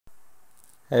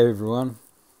Hey everyone.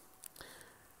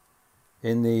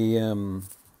 In the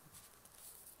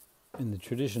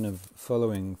tradition of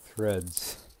following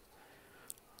threads,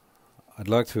 I'd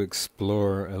like to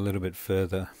explore a little bit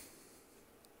further.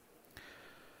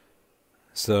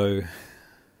 So,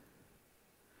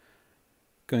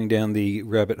 going down the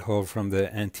rabbit hole from the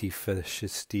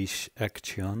Antifascistische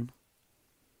Aktion,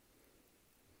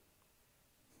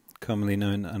 commonly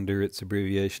known under its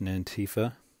abbreviation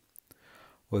Antifa,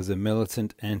 was a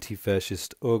militant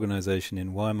anti-fascist organization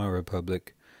in Weimar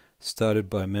Republic started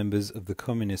by members of the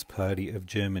Communist Party of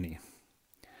Germany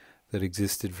that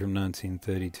existed from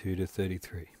 1932 to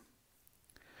 33.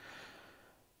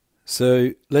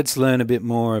 So let's learn a bit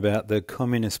more about the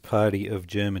Communist Party of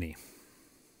Germany.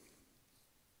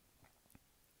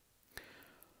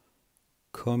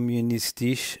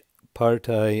 Kommunistische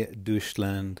Partei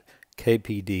Deutschland,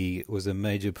 KPD, was a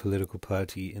major political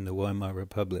party in the Weimar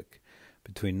Republic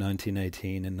between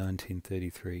 1918 and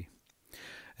 1933,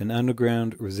 an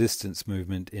underground resistance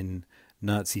movement in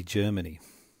Nazi Germany,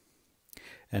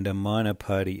 and a minor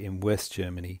party in West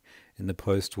Germany in the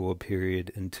post-war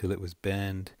period until it was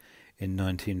banned in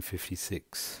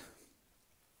 1956.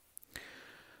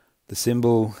 The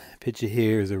symbol picture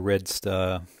here is a red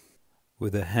star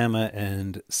with a hammer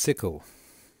and sickle.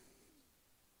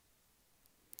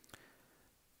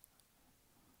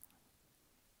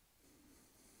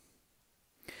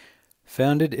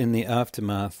 Founded in the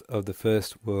aftermath of the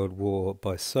First World War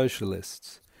by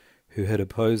socialists who had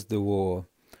opposed the war,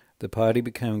 the party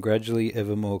became gradually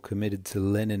ever more committed to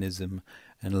Leninism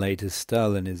and later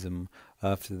Stalinism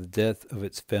after the death of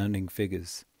its founding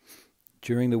figures.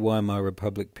 During the Weimar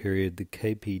Republic period, the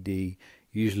KPD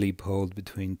usually polled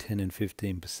between 10 and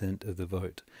 15% of the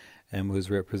vote and was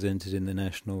represented in the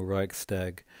National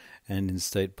Reichstag and in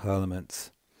state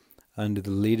parliaments. Under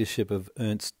the leadership of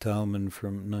Ernst Thälmann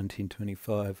from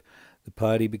 1925, the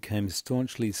party became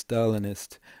staunchly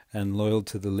Stalinist and loyal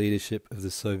to the leadership of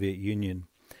the Soviet Union,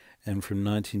 and from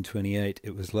 1928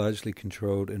 it was largely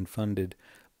controlled and funded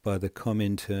by the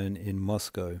Comintern in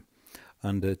Moscow.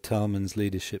 Under Thälmann's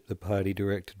leadership, the party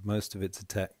directed most of its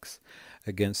attacks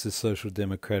against the Social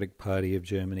Democratic Party of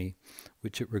Germany,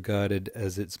 which it regarded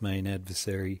as its main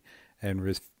adversary and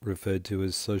referred to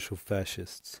as social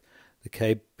fascists. The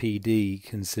KPD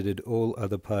considered all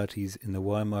other parties in the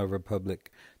Weimar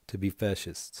Republic to be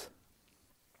fascists.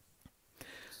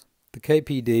 The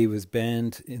KPD was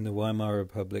banned in the Weimar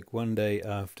Republic one day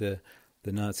after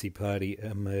the Nazi Party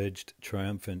emerged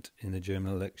triumphant in the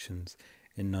German elections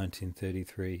in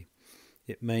 1933.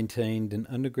 It maintained an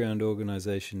underground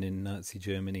organization in Nazi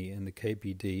Germany, and the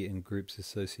KPD and groups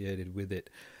associated with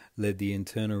it led the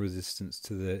internal resistance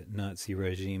to the Nazi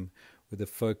regime, with a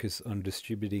focus on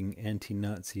distributing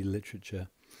anti-Nazi literature.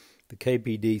 The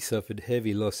KPD suffered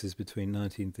heavy losses between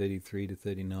 1933 to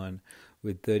 39,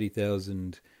 with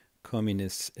 30,000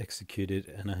 communists executed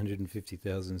and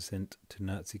 150,000 sent to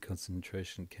Nazi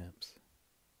concentration camps.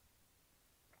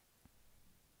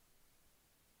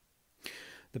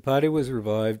 The party was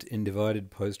revived in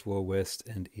divided post-war West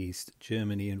and East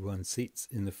Germany and won seats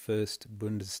in the first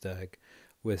Bundestag,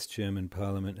 West German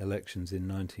parliament elections in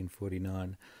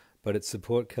 1949, but its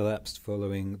support collapsed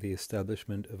following the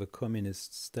establishment of a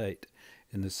communist state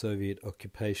in the Soviet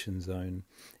occupation zone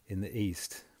in the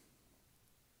east.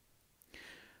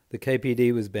 The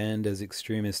KPD was banned as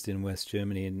extremist in West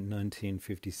Germany in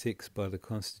 1956 by the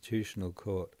Constitutional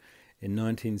Court. In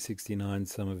 1969,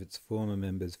 some of its former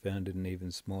members founded an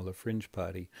even smaller fringe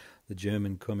party, the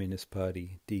German Communist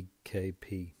Party,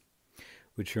 DKP,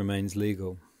 which remains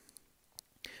legal,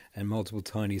 and multiple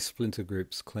tiny splinter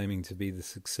groups claiming to be the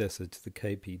successor to the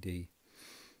KPD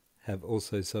have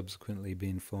also subsequently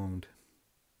been formed.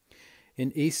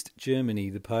 In East Germany,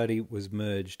 the party was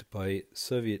merged by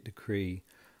Soviet decree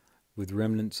with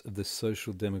remnants of the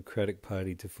Social Democratic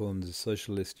Party to form the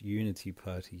Socialist Unity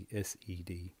Party,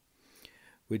 SED,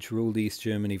 which ruled East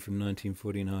Germany from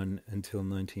 1949 until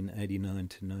 1989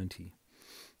 to 90.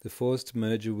 The forced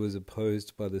merger was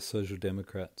opposed by the Social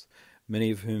Democrats,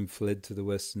 many of whom fled to the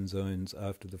western zones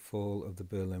after the fall of the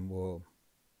Berlin Wall.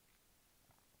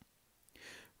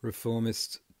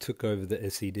 Reformists took over the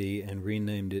SED and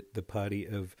renamed it the Party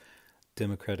of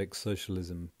Democratic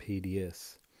Socialism,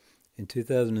 PDS. In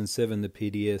 2007, the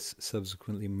PDS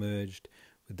subsequently merged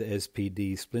with the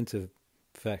SPD splinter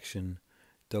faction,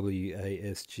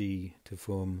 WASG, to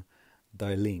form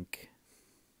Die Linke.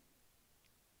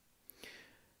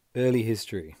 Early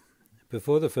history.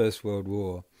 Before the First World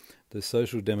War, the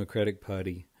Social Democratic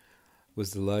Party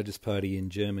was the largest party in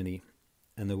Germany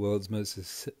and the world's most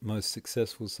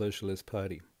successful socialist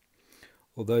party.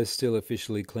 Although still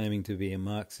officially claiming to be a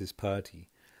Marxist party,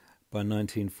 By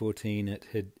 1914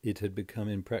 it had become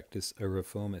in practice a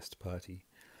reformist party.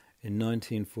 In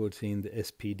 1914 the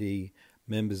SPD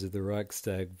members of the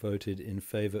Reichstag voted in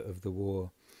favour of the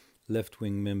war.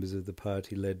 Left-wing members of the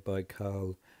party, led by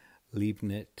Karl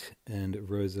Liebknecht and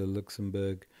Rosa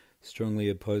Luxemburg, strongly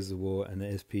opposed the war, and the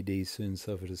SPD soon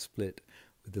suffered a split,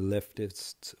 with the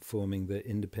leftists forming the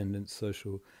Independent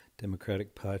Social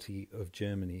Democratic Party of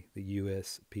Germany, the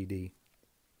USPD,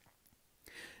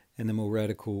 and the more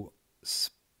radical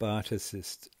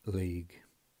Spartacist League.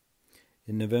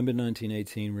 In November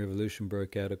 1918, revolution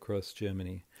broke out across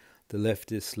Germany. The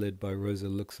leftists, led by Rosa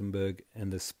Luxemburg,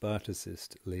 and the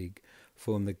Spartacist League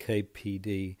formed the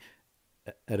KPD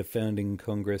at a founding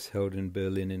congress held in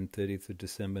Berlin in 30th of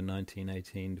December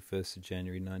 1918 to 1st of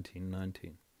January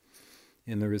 1919,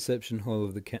 in the reception hall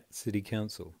of the city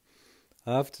council.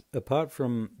 Apart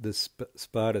from the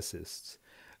Spartacists,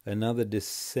 another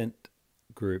dissent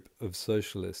group of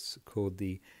socialists called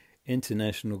the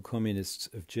International Communists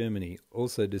of Germany,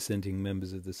 also dissenting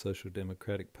members of the Social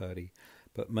Democratic Party,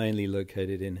 but mainly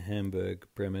located in Hamburg,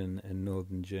 Bremen and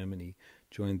northern Germany,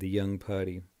 joined the Young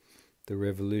Party. The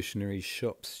Revolutionary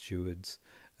Shop Stewards,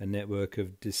 a network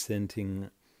of dissenting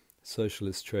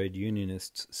socialist trade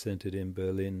unionists centred in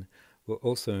Berlin, were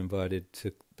also invited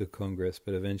to the Congress,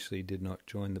 but eventually did not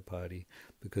join the party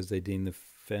because they deemed the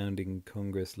founding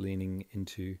Congress leaning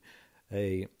into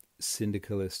a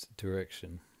syndicalist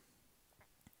direction.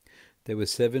 There were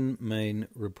 7 main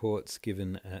reports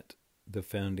given at the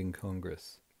founding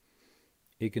Congress: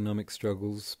 Economic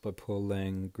Struggles by Paul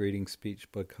Lang, Greeting Speech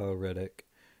by Karl Radek,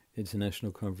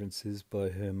 International Conferences by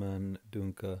Hermann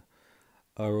Duncker,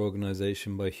 Our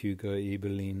Organization by Hugo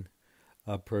Eberlin,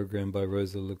 Our Program by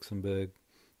Rosa Luxemburg,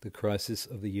 The Crisis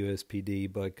of the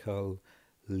USPD by Karl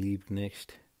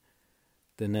Liebknecht,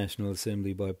 The National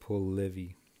Assembly by Paul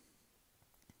Levy.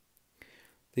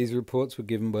 These reports were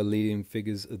given by leading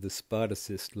figures of the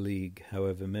Spartacist League.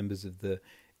 However, members of the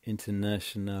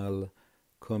Internationale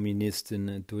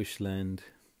Kommunisten Deutschland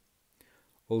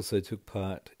also took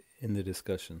part in the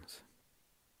discussions.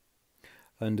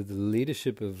 Under the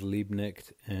leadership of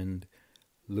Liebknecht and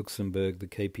Luxemburg, the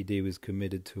KPD was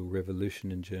committed to a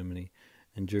revolution in Germany,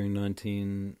 and during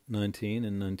 1919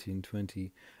 and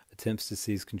 1920, attempts to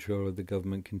seize control of the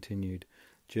government continued.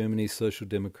 Germany's social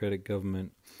democratic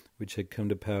government, which had come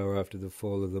to power after the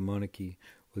fall of the monarchy,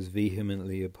 was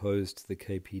vehemently opposed to the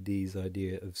KPD's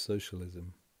idea of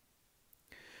socialism.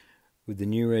 With the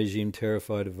new regime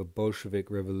terrified of a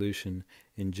Bolshevik revolution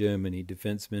in Germany,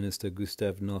 Defense Minister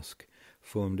Gustav Nosk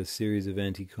formed a series of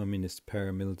anti-communist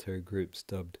paramilitary groups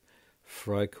dubbed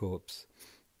Freikorps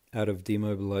out of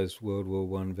demobilized World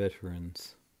War I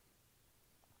veterans.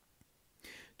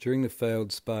 During the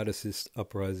failed Spartacist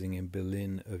uprising in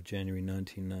Berlin of January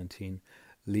 1919,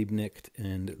 Liebknecht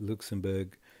and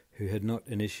Luxemburg, who had not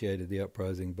initiated the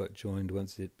uprising but joined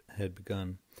once it had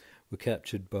begun, were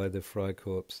captured by the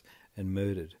Freikorps and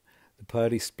murdered. The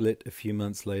party split a few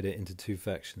months later into 2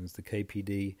 factions, the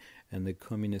KPD and the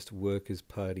Communist Workers'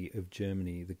 Party of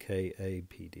Germany, the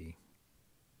KAPD.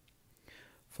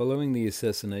 Following the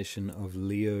assassination of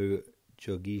Leo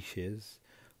Geshichte,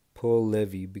 Paul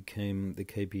Levy became the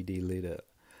KPD leader.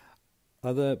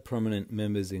 Other prominent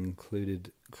members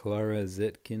included Clara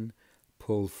Zetkin,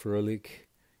 Paul Froelich,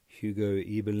 Hugo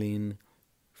Eberlin,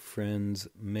 Franz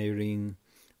Mehring,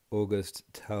 August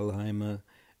Thalheimer,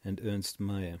 and Ernst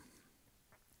Mayr.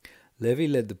 Levy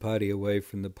led the party away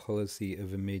from the policy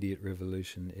of immediate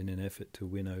revolution in an effort to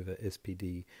win over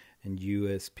SPD and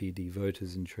USPD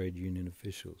voters and trade union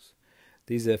officials.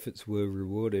 These efforts were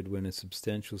rewarded when a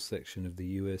substantial section of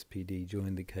the USPD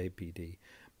joined the KPD,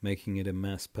 making it a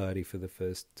mass party for the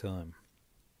first time.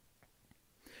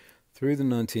 Through the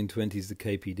 1920s, the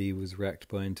KPD was racked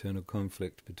by internal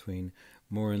conflict between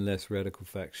more and less radical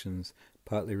factions,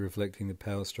 partly reflecting the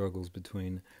power struggles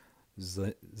between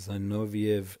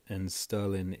Zinoviev and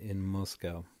Stalin in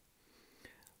Moscow.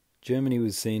 Germany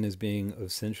was seen as being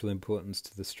of central importance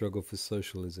to the struggle for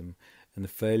socialism, and the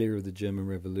failure of the German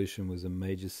Revolution was a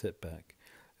major setback.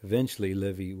 Eventually,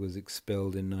 Levy was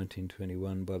expelled in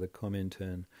 1921 by the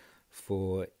Comintern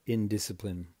for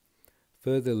indiscipline.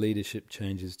 Further leadership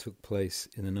changes took place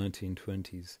in the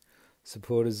 1920s.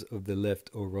 Supporters of the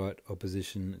left or right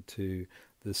opposition to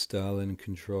the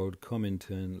Stalin-controlled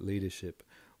Comintern leadership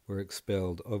were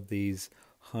expelled. Of these,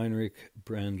 Heinrich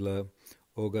Brandler,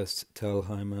 August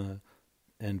Thalheimer,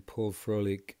 and Paul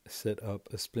Froelich set up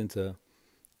a splinter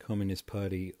Communist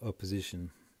Party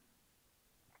opposition.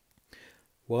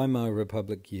 Weimar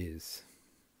Republic years.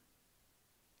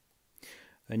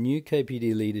 A new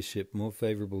KPD leadership more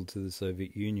favourable to the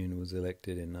Soviet Union was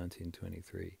elected in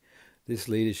 1923. This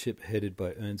leadership, headed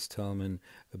by Ernst Thälmann,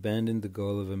 abandoned the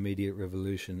goal of immediate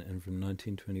revolution and from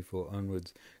 1924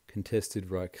 onwards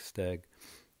contested Reichstag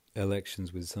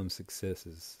elections with some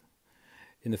successes.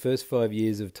 In the first 5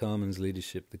 years of Thälmann's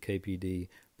leadership, the KPD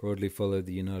broadly followed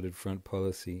the United Front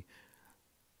policy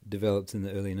developed in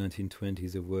the early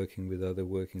 1920s of working with other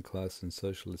working class and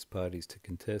socialist parties to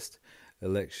contest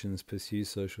elections, pursue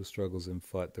social struggles and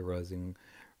fight the rising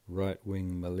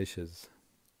right-wing militias.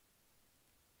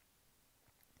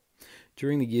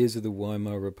 During the years of the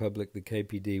Weimar Republic, the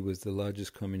KPD was the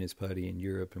largest communist party in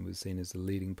Europe and was seen as the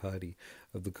leading party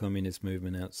of the communist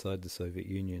movement outside the Soviet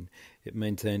Union. It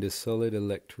maintained a solid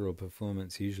electoral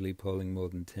performance, usually polling more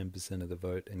than 10% of the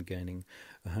vote and gaining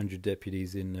 100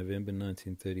 deputies in November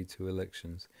 1932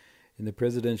 elections. In the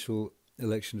presidential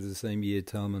election of the same year,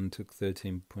 Thälmann took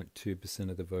 13.2%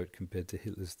 of the vote compared to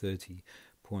Hitler's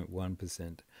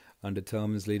 30.1%. Under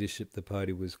Thälmann's leadership, the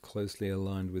party was closely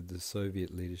aligned with the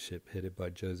Soviet leadership headed by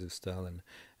Joseph Stalin,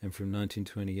 and from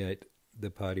 1928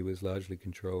 the party was largely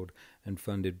controlled and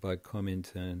funded by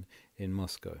Comintern in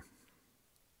Moscow.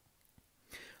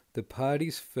 The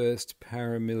party's first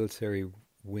paramilitary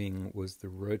wing was the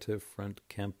Roter Front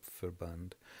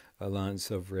Kampfverband, Alliance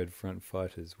of Red Front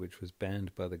Fighters, which was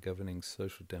banned by the governing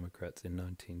Social Democrats in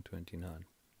 1929.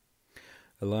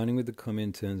 Aligning with the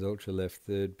Comintern's ultra-left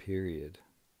Third Period,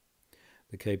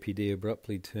 the KPD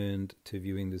abruptly turned to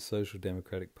viewing the Social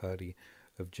Democratic Party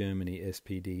of Germany,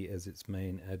 SPD, as its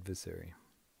main adversary.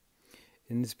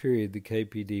 In this period, the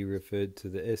KPD referred to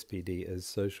the SPD as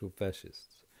social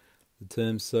fascists. The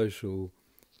term social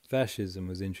fascism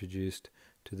was introduced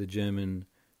to the German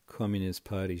Communist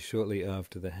Party shortly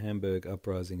after the Hamburg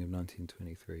Uprising of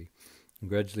 1923 and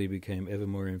gradually became ever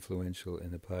more influential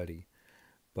in the party.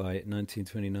 By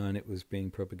 1929, it was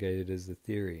being propagated as the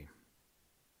theory.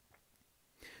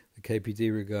 The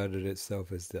KPD regarded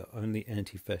itself as the only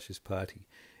anti-fascist party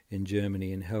in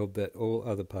Germany and held that all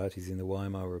other parties in the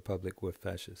Weimar Republic were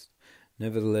fascist.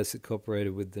 Nevertheless, it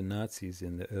cooperated with the Nazis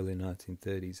in the early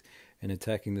 1930s in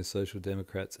attacking the Social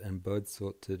Democrats, and both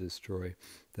sought to destroy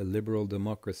the liberal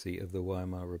democracy of the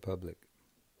Weimar Republic.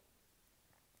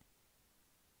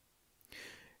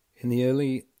 In the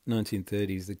early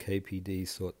 1930s, the KPD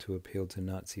sought to appeal to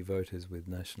Nazi voters with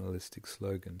nationalistic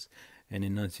slogans, and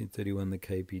in 1931 the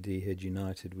KPD had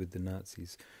united with the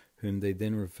Nazis, whom they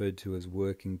then referred to as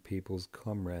working people's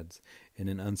comrades, in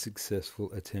an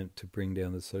unsuccessful attempt to bring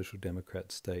down the Social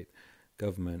Democrat state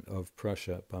government of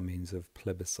Prussia by means of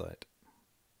plebiscite.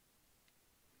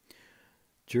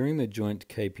 During the joint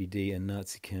KPD and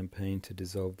Nazi campaign to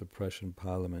dissolve the Prussian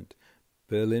parliament,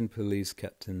 Berlin police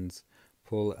captains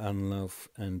Paul Anlauf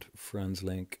and Franz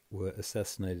Lenk were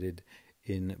assassinated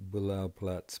in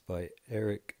Bulauplatz by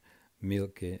Erich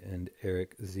Mielke and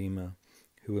Erich Zimmer,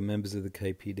 who were members of the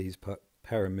KPD's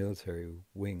paramilitary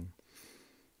wing,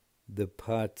 the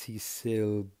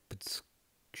Partizelbeschuss.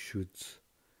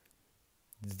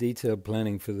 The detailed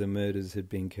planning for the murders had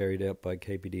been carried out by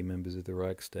KPD members of the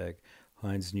Reichstag,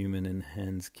 Heinz Neumann and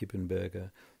Hans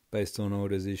Kippenberger, based on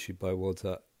orders issued by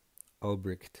Walter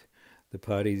Ulbricht, the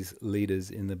party's leaders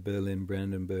in the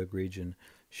Berlin-Brandenburg region.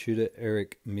 Shooter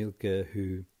Erich Mielke,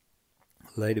 who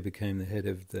later became the head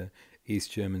of the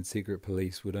East German secret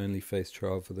police, would only face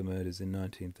trial for the murders in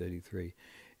 1933.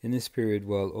 In this period,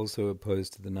 while also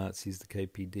opposed to the Nazis, the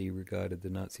KPD regarded the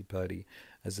Nazi Party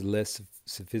as a less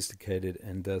sophisticated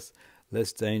and thus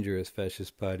less dangerous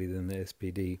fascist party than the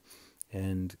SPD,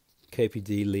 and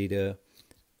KPD leader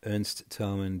Ernst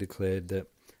Thälmann declared that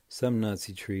some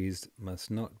Nazi trees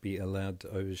must not be allowed to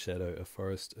overshadow a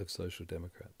forest of Social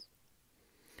Democrats.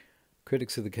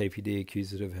 Critics of the KPD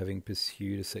accused it of having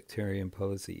pursued a sectarian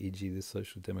policy, e.g. the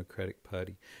Social Democratic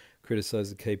Party,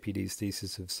 criticized the KPD's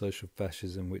thesis of social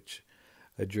fascism, which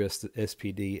addressed the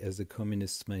SPD as the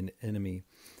communists' main enemy,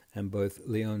 and both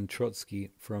Leon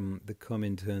Trotsky from the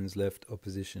Comintern's left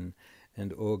opposition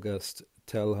and August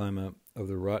Thalheimer of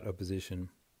the right opposition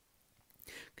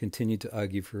continued to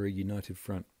argue for a united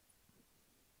front.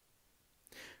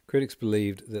 Critics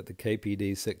believed that the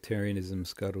KPD's sectarianism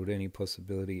scuttled any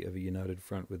possibility of a united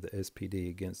front with the SPD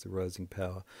against the rising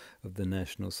power of the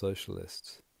National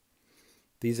Socialists.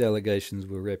 These allegations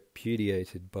were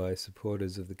repudiated by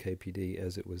supporters of the KPD,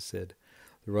 as it was said.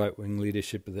 The right-wing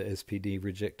leadership of the SPD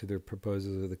rejected the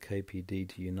proposals of the KPD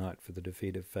to unite for the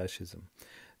defeat of fascism.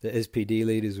 The SPD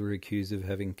leaders were accused of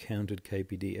having countered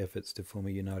KPD efforts to form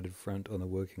a united front on the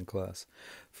working class.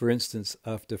 For instance,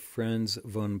 after Franz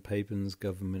von Papen's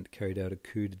government carried out a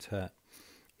coup d'etat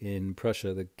in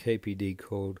Prussia, the KPD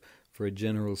called for a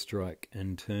general strike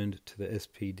and turned to the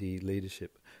SPD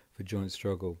leadership for joint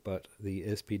struggle, but the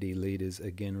SPD leaders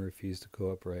again refused to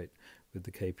cooperate with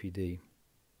the KPD.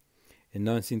 In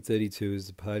 1932, as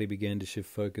the party began to shift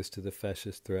focus to the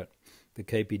fascist threat, the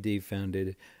KPD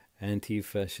founded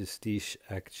Antifascistische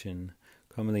Action,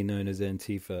 commonly known as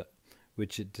Antifa,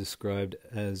 which it described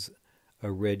as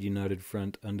a red united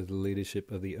front under the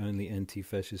leadership of the only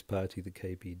anti-fascist party, the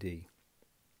KPD.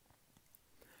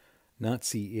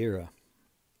 Nazi era.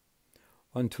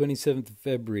 On 27th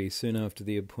February, soon after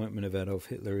the appointment of Adolf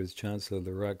Hitler as Chancellor,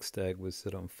 the Reichstag was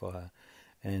set on fire,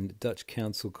 and Dutch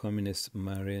Council Communist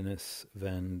Marinus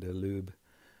van der Lubbe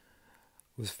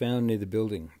was found near the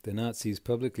building. The Nazis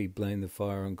publicly blamed the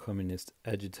fire on communist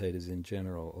agitators in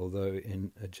general, although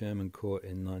in a German court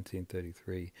in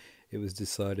 1933 it was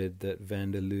decided that van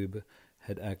der Lubbe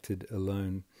had acted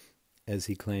alone, as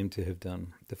he claimed to have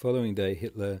done. The following day,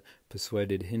 Hitler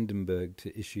persuaded Hindenburg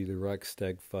to issue the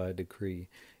Reichstag fire decree.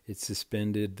 It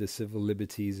suspended the civil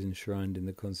liberties enshrined in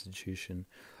the Constitution,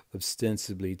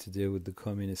 ostensibly to deal with the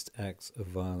communist acts of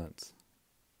violence.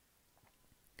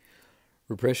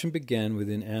 Repression began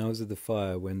within hours of the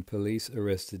fire when police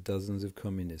arrested dozens of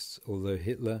communists. Although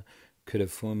Hitler could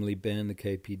have formally banned the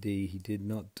KPD, he did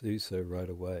not do so right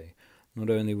away. Not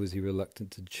only was he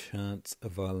reluctant to chance a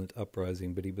violent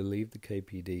uprising, but he believed the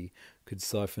KPD could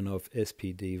siphon off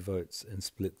SPD votes and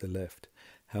split the left.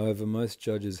 However, most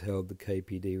judges held the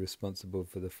KPD responsible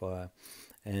for the fire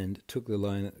and took the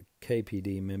line that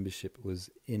KPD membership was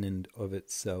in and of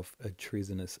itself a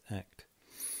treasonous act.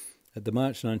 At the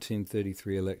March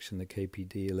 1933 election, the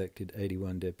KPD elected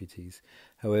 81 deputies.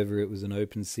 However, it was an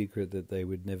open secret that they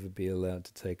would never be allowed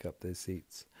to take up their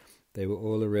seats. They were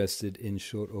all arrested in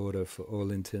short order for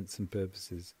all intents and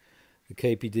purposes. The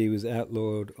KPD was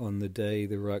outlawed on the day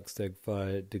the Reichstag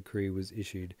fire decree was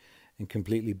issued and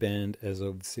completely banned as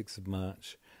of the 6th of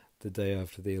March, the day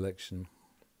after the election.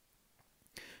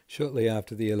 Shortly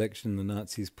after the election, the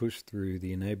Nazis pushed through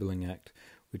the Enabling Act,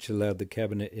 which allowed the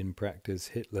cabinet in practice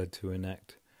Hitler to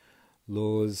enact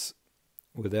laws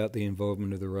without the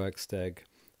involvement of the Reichstag,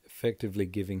 effectively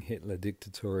giving Hitler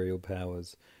dictatorial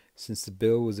powers. Since the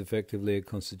bill was effectively a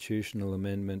constitutional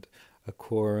amendment, a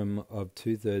quorum of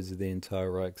 2/3 of the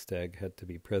entire Reichstag had to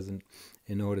be present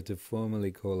in order to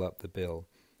formally call up the bill.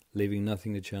 Leaving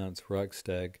nothing to chance,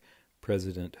 Reichstag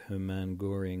President Hermann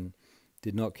Göring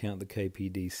did not count the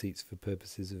KPD seats for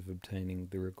purposes of obtaining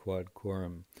the required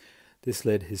quorum. This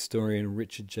led historian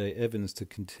Richard J. Evans to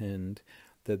contend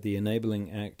that the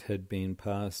Enabling Act had been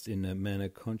passed in a manner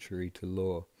contrary to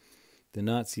law. The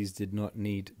Nazis did not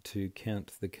need to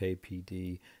count the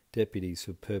KPD deputies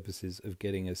for purposes of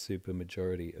getting a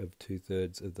supermajority of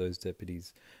 2/3 of those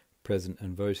deputies present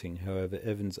and voting. However,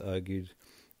 Evans argued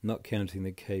not counting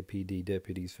the KPD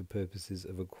deputies for purposes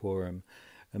of a quorum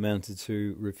amounted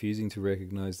to refusing to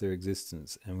recognize their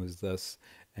existence and was thus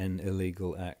an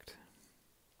illegal act.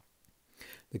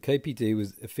 The KPD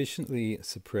was efficiently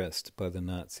suppressed by the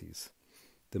Nazis.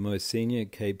 The most senior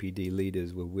KPD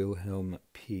leaders were Wilhelm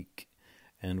Pieck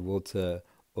and Walter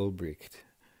Ulbricht,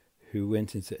 who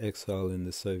went into exile in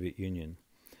the Soviet Union.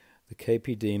 The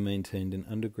KPD maintained an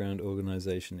underground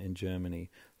organization in Germany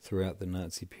throughout the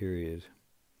Nazi period,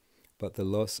 but the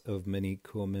loss of many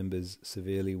core members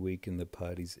severely weakened the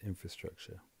party's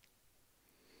infrastructure.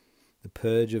 The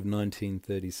Purge of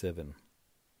 1937.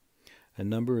 A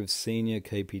number of senior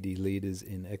KPD leaders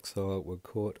in exile were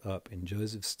caught up in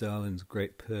Joseph Stalin's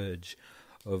Great Purge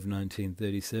of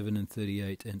 1937 and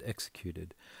 38 and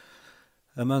executed.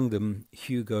 Among them,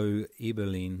 Hugo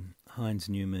Eberlin, Heinz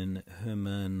Neumann,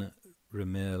 Hermann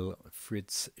Rommel,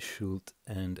 Fritz Schult,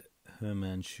 and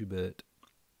Hermann Schubert,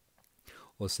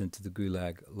 or sent to the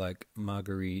Gulag, like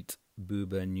Marguerite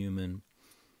Buber-Neumann.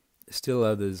 Still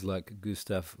others, like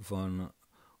Gustav von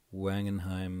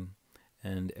Wangenheim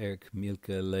and Erich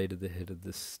Mielke, later the head of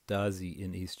the Stasi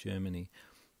in East Germany,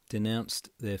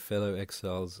 denounced their fellow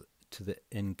exiles to the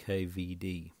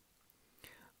NKVD.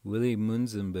 Willy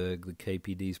Munzenberg, the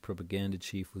KPD's propaganda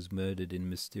chief, was murdered in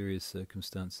mysterious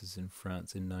circumstances in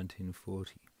France in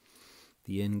 1940.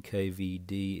 The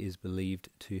NKVD is believed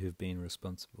to have been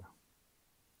responsible.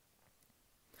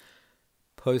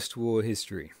 Post-war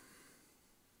history.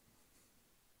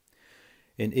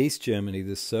 In East Germany,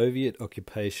 the Soviet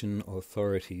occupation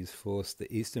authorities forced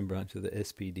the eastern branch of the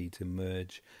SPD to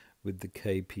merge with the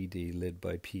KPD led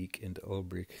by Pieck and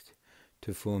Ulbricht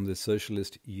to form the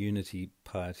Socialist Unity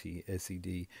Party,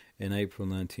 SED, in April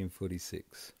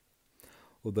 1946.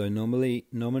 Although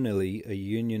nominally a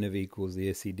union of equals,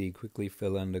 the SED quickly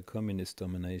fell under communist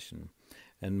domination,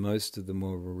 and most of the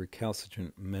more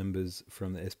recalcitrant members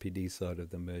from the SPD side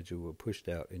of the merger were pushed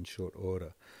out in short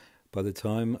order. By the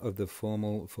time of the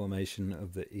formal formation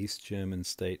of the East German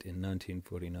state in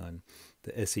 1949,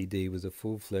 the SED was a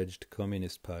full-fledged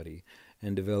communist party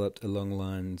and developed along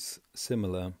lines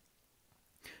similar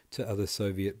to other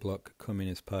Soviet bloc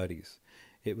communist parties.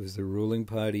 It was the ruling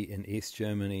party in East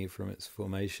Germany from its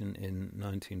formation in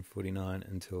 1949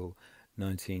 until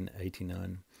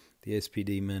 1989. The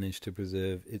SPD managed to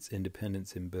preserve its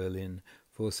independence in Berlin,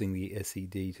 forcing the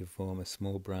SED to form a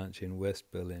small branch in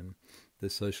West Berlin, the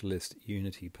Socialist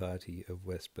Unity Party of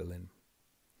West Berlin.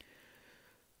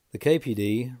 The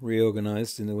KPD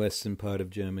reorganized in the western part of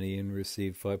Germany and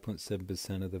received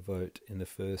 5.7% of the vote in the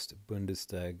first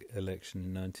Bundestag election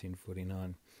in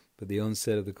 1949, but the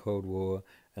onset of the Cold War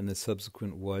and the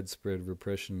subsequent widespread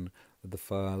repression of the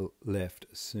far left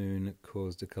soon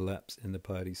caused a collapse in the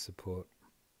party's support.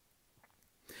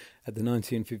 At the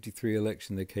 1953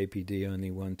 election, the KPD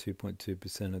only won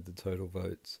 2.2% of the total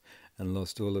votes and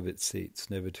lost all of its seats,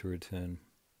 never to return.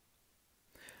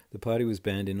 The party was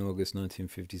banned in August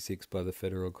 1956 by the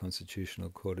Federal Constitutional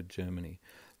Court of Germany.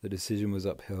 The decision was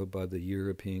upheld by the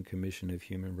European Commission of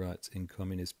Human Rights in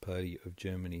Communist Party of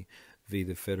Germany via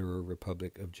the Federal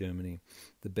Republic of Germany.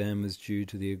 The ban was due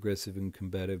to the aggressive and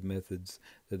combative methods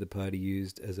that the party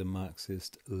used as a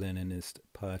Marxist-Leninist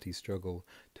party struggle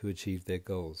to achieve their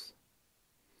goals.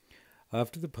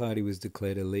 After the party was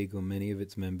declared illegal, many of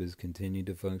its members continued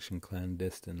to function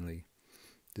clandestinely.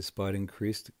 Despite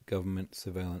increased government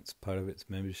surveillance, part of its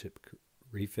membership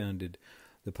refounded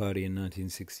the party in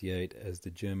 1968 as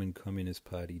the German Communist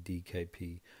Party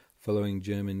DKP. Following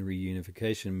German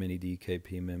reunification, many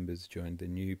DKP members joined the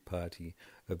new Party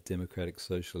of Democratic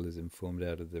Socialism formed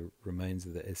out of the remains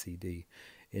of the SED.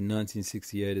 In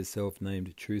 1968, a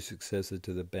self-named true successor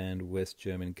to the banned West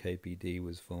German KPD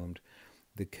was formed,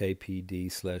 the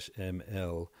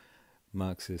KPD/ML,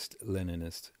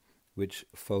 Marxist-Leninist, which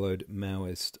followed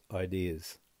Maoist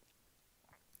ideas.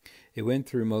 It went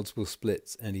through multiple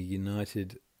splits and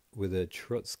united with a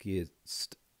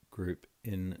Trotskyist group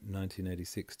in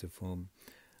 1986 to form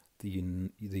the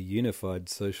Unified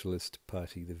Socialist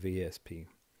Party, the VSP,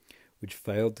 which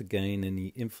failed to gain any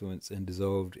influence and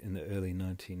dissolved in the early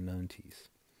 1990s.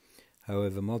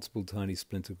 However, multiple tiny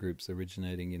splinter groups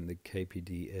originating in the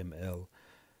KPD-ML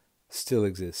still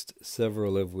exist,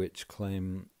 several of which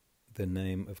claim the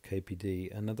name of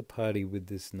KPD. Another party with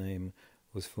this name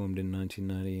was formed in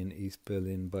 1990 in East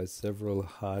Berlin by several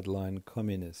hardline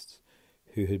communists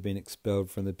who had been expelled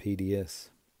from the PDS,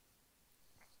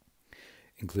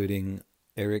 including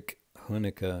Erich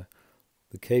Honecker.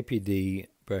 The KPD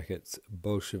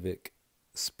 (Bolshevik)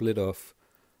 split off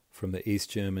from the East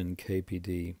German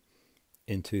KPD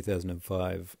in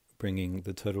 2005, bringing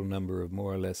the total number of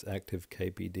more or less active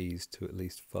KPDs to at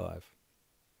least 5.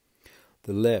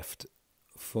 The left,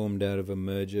 formed out of a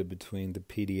merger between the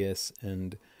PDS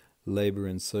and Labour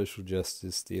and Social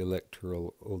Justice, the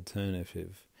Electoral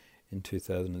Alternative, in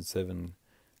 2007,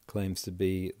 claims to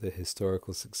be the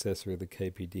historical successor of the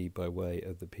KPD by way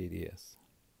of the PDS.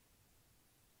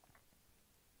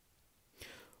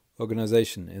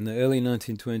 Organisation. In the early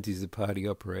 1920s, the party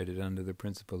operated under the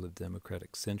principle of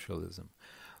democratic centralism,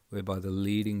 whereby the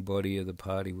leading body of the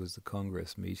party was the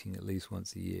Congress, meeting at least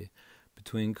once a year.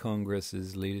 Between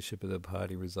Congresses, leadership of the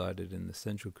party resided in the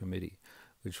Central Committee,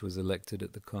 which was elected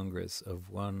at the Congress of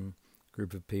one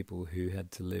group of people who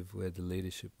had to live where the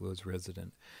leadership was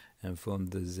resident, and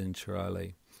formed the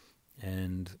Zentrale,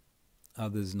 and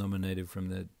others nominated from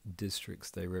the districts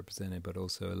they represented, but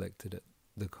also elected at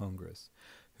the Congress,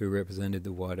 who represented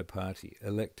the wider party.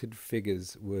 Elected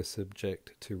figures were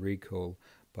subject to recall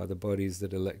by the bodies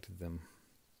that elected them.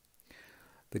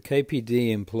 The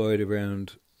KPD employed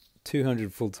around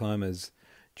 200 full-timers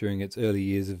during its early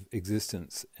years of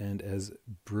existence, and as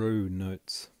Brew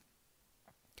notes,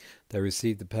 they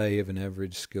received the pay of an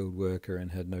average skilled worker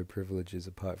and had no privileges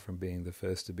apart from being the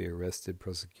first to be arrested,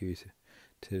 prosecuted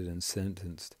and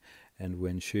sentenced, and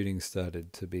when shooting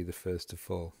started, to be the first to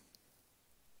fall.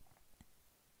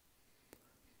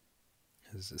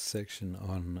 There's a section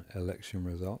on election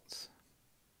results.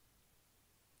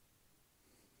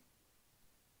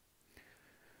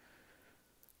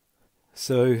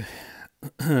 So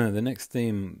the next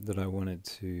theme that I wanted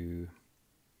to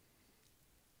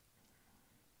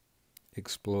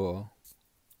explore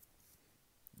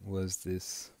was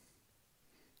this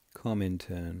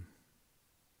Comintern.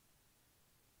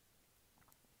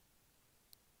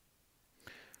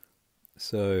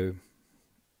 So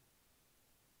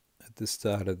at the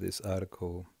start of this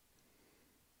article,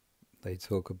 they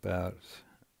talk about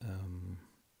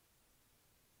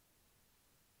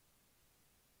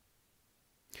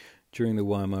During the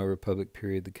Weimar Republic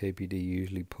period, the KPD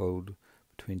usually polled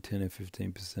between 10 and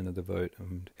 15% of the vote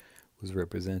and was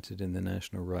represented in the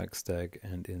National Reichstag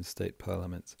and in state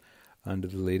parliaments. Under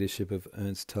the leadership of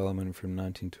Ernst Thälmann from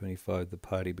 1925, the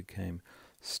party became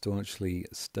staunchly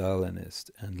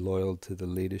Stalinist and loyal to the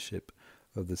leadership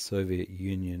of the Soviet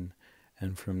Union,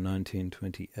 and from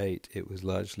 1928 it was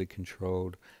largely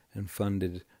controlled and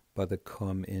funded by the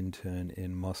Comintern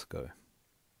in Moscow.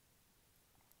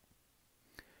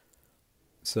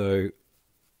 So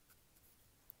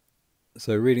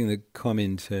reading the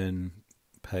Comintern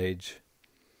page,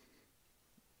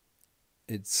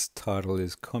 its title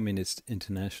is Communist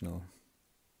International.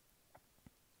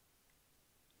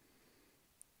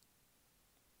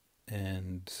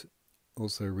 And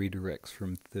also redirects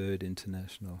from Third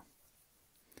International.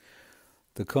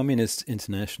 The Communist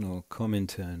International,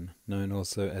 Comintern, known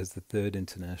also as the Third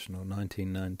International,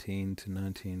 1919 to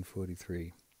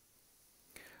 1943,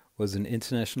 was an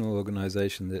international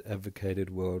organization that advocated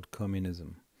world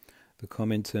communism. The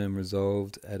Comintern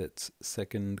resolved at its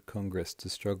second Congress to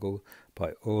struggle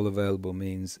by all available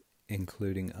means,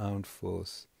 including armed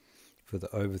force, for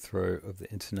the overthrow of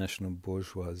the international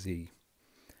bourgeoisie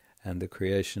and the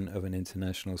creation of an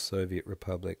international Soviet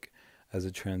Republic as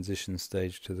a transition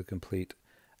stage to the complete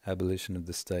abolition of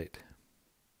the state.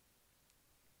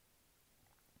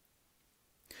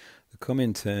 The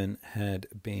Comintern had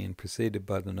been preceded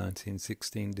by the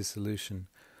 1916 dissolution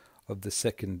of the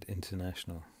Second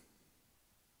International.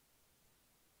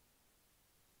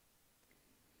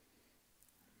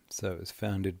 So it was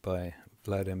founded by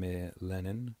Vladimir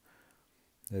Lenin.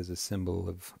 There's a symbol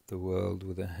of the world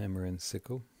with a hammer and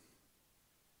sickle.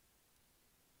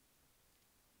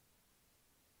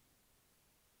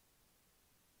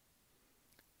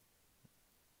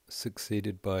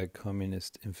 Succeeded by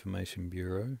Communist Information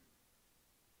Bureau.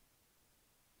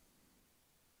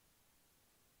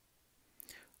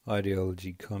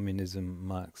 Ideology: Communism,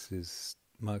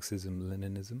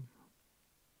 Marxism-Leninism.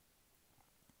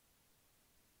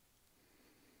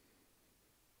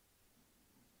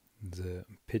 The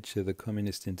picture: the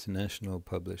Communist International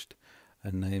published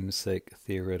a namesake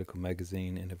theoretical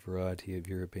magazine in a variety of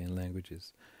European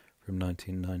languages from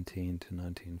 1919 to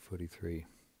 1943.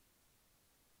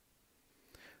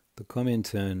 The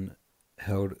Comintern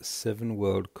held 7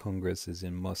 world congresses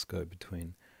in Moscow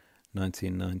between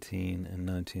 1919 and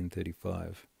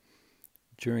 1935.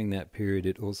 During that period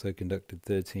it also conducted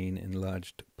 13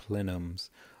 enlarged plenums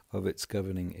of its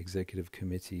governing executive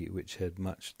committee, which had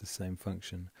much the same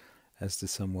function as the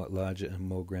somewhat larger and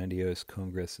more grandiose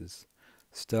congresses.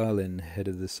 Stalin, head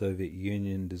of the Soviet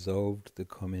Union, dissolved the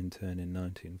Comintern in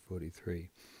 1943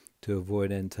 to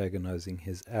avoid antagonizing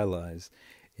his allies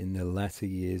in the latter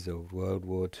years of World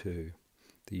War II,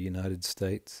 the United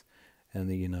States and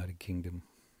the United Kingdom.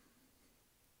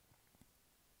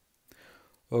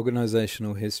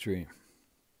 Organizational history.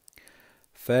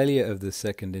 Failure of the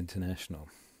Second International.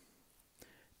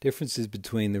 Differences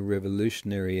between the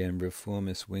revolutionary and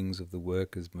reformist wings of the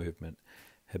workers' movement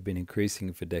had been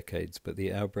increasing for decades, but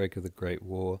the outbreak of the Great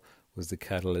War was the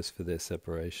catalyst for their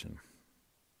separation.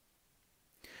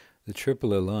 The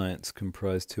Triple Alliance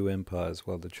comprised 2 empires,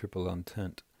 while the Triple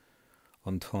Entente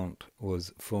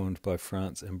was formed by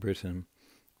France and Britain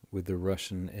with the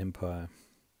Russian Empire.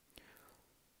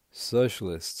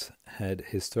 Socialists had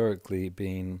historically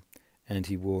been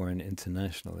anti-war and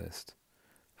internationalist,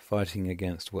 fighting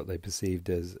against what they perceived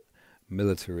as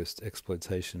militarist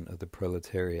exploitation of the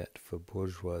proletariat for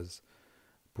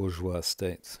bourgeois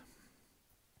states.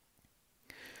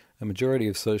 A majority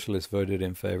of socialists voted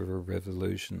in favor of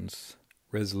resolutions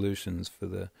for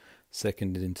the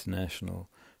Second International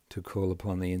to call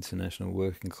upon the international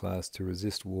working class to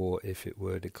resist war if it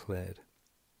were declared.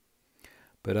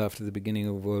 But after the beginning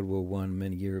of World War I,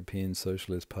 many European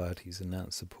socialist parties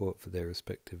announced support for their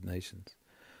respective nations.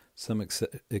 Some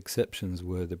exceptions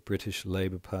were the British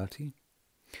Labour Party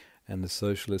and the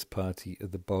Socialist Party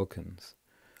of the Balkans.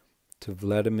 To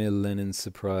Vladimir Lenin's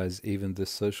surprise, even the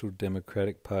Social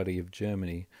Democratic Party of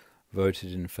Germany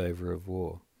voted in favor of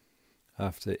war.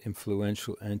 After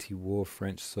influential anti-war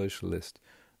French socialist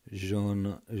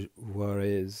Jean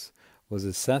Jaurès was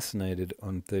assassinated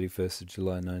on 31st of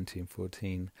July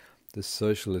 1914, the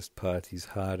socialist parties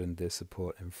hardened their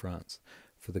support in France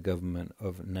for the government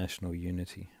of national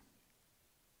unity.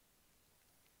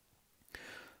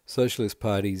 Socialist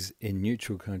parties in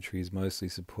neutral countries mostly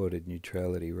supported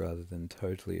neutrality rather than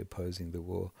totally opposing the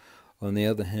war. On the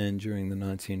other hand, during the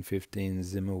 1915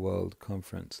 Zimmerwald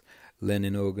Conference,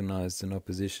 Lenin organized an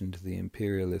opposition to the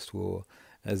imperialist war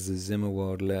as the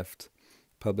Zimmerwald left,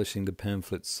 publishing the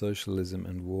pamphlets Socialism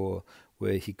and War,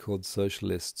 where he called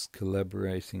socialists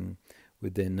collaborating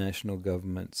with their national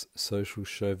governments social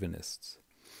chauvinists,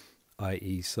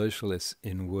 i.e. socialists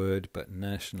in word but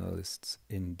nationalists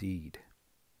in deed.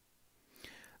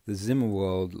 The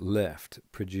Zimmerwald left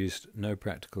produced no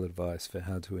practical advice for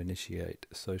how to initiate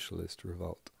a socialist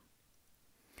revolt.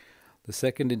 The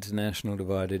Second International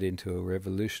divided into a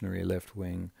revolutionary left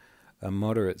wing, a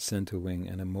moderate centre wing,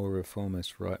 and a more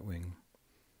reformist right wing.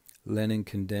 Lenin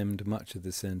condemned much of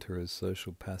the centre as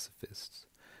social pacifists,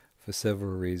 for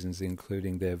several reasons,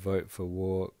 including their vote for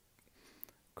war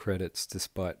credits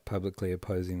despite publicly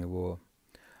opposing the war.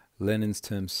 Lenin's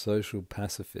term social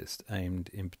pacifist aimed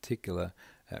in particular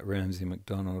at Ramsay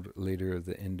MacDonald, leader of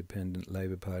the Independent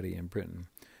Labour Party in Britain,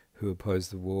 who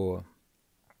opposed the war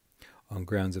on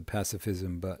grounds of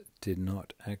pacifism but did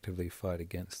not actively fight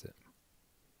against it.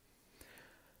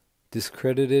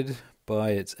 Discredited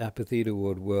by its apathy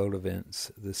toward world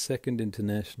events, the Second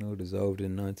International dissolved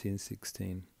in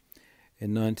 1916.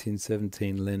 In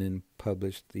 1917, Lenin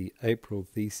published the April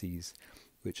Theses,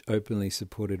 which openly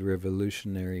supported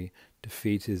revolutionary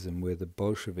defeatism, where the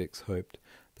Bolsheviks hoped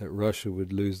that Russia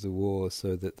would lose the war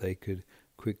so that they could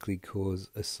quickly cause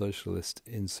a socialist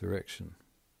insurrection.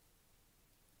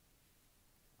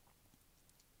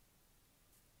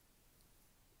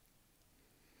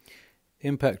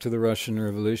 Impact of the Russian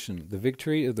Revolution. The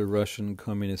victory of the Russian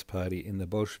Communist Party in the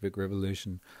Bolshevik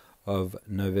Revolution of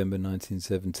November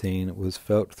 1917 was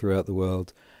felt throughout the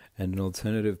world, and an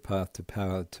alternative path to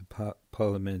power to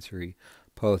parliamentary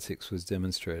politics was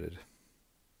demonstrated.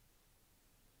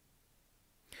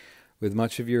 With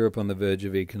much of Europe on the verge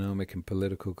of economic and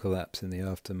political collapse in the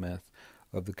aftermath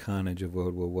of the carnage of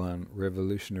World War I,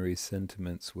 revolutionary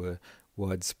sentiments were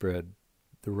widespread.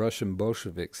 The Russian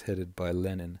Bolsheviks, headed by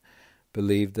Lenin,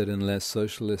 believed that unless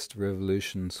socialist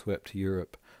revolution swept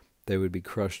Europe, they would be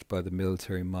crushed by the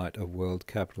military might of world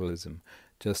capitalism,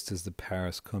 just as the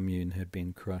Paris Commune had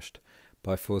been crushed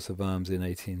by force of arms in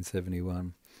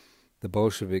 1871. The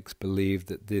Bolsheviks believed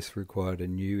that this required a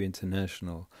new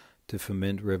international to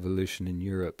foment revolution in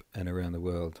Europe and around the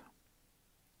world.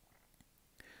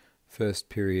 First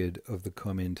period of the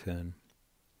Comintern.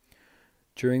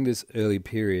 During this early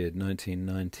period,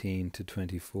 1919 to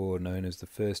 24, known as the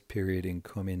first period in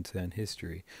Comintern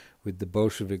history, with the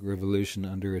Bolshevik Revolution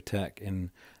under attack in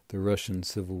the Russian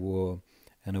Civil War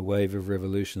and a wave of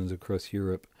revolutions across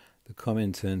Europe, the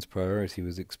Comintern's priority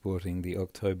was exporting the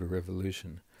October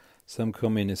Revolution. Some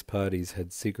communist parties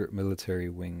had secret military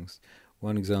wings.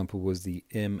 One example was the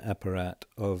M-Apparat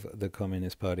of the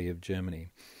Communist Party of Germany.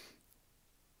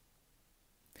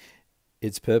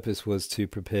 Its purpose was to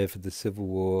prepare for the civil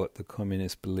war the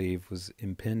communists believed was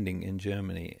impending in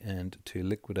Germany and to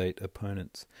liquidate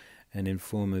opponents and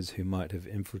informers who might have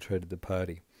infiltrated the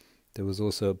party. There was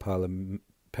also a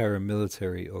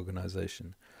paramilitary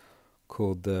organization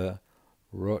called the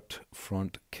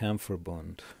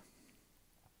Rotfront-Kampfverbund.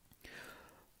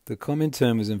 The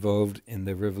Comintern was involved in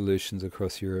the revolutions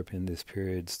across Europe in this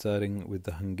period, starting with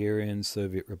the Hungarian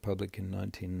Soviet Republic in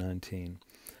 1919.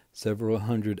 Several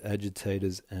hundred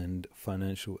agitators and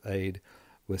financial aid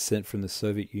were sent from the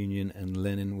Soviet Union, and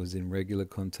Lenin was in regular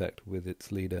contact with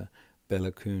its leader,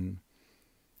 Bela Kun.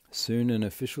 Soon an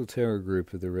official terror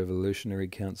group of the Revolutionary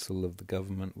Council of the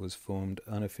government was formed,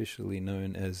 unofficially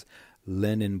known as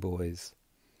Lenin Boys.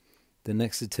 The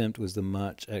next attempt was the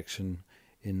March action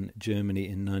in Germany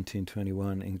in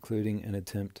 1921, including an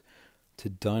attempt to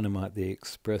dynamite the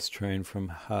express train from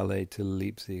Halle to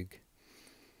Leipzig.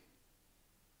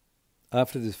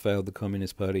 After this failed, the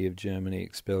Communist Party of Germany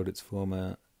expelled its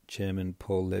former chairman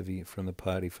Paul Levy from the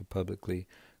party for publicly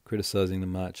criticizing the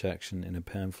March action in a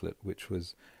pamphlet which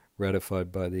was ratified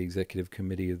by the Executive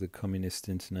Committee of the Communist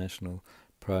International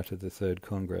prior to the Third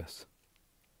Congress.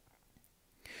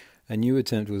 A new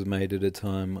attempt was made at a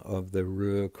time of the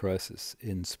Ruhr crisis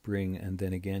in spring and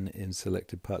then again in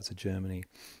selected parts of Germany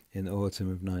in the autumn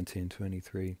of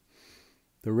 1923.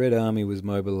 The Red Army was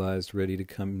mobilized, ready to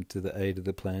come to the aid of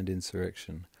the planned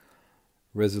insurrection.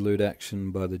 Resolute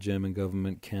action by the German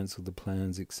government cancelled the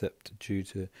plans except due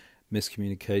to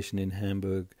miscommunication in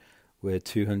Hamburg, where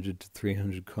 200 to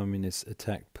 300 communists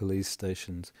attacked police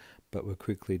stations but were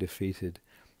quickly defeated.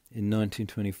 In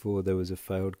 1924 there was a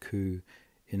failed coup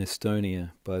in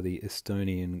Estonia by the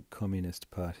Estonian Communist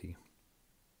Party.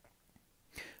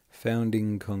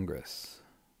 Founding Congress.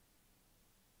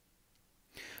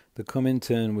 The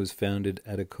Comintern was founded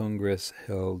at a congress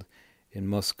held in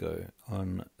Moscow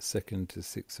on 2nd to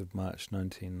 6th of March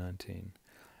 1919.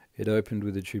 It opened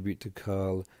with a tribute to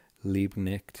Karl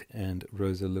Liebknecht and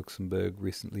Rosa Luxemburg,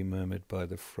 recently murmured by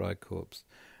the Freikorps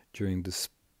during the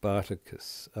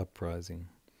Spartacus uprising.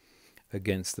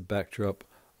 against the backdrop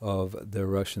of the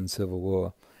Russian Civil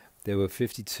War. There were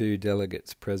 52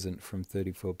 delegates present from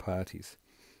 34 parties.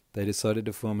 They decided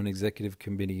to form an executive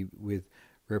committee with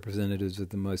representatives of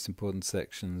the most important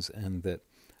sections, and that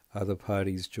other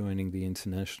parties joining the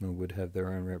International would have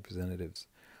their own representatives.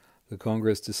 The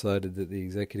Congress decided that the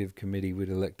executive committee would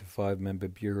elect a 5-member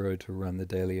bureau to run the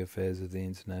daily affairs of the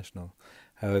International.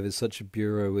 However, such a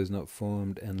bureau was not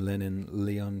formed, and Lenin,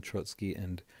 Leon Trotsky,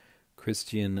 and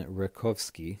Christian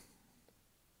Rakovsky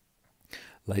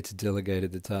later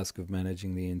delegated the task of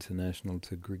managing the International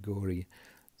to Grigory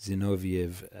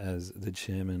Zinoviev as the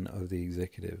chairman of the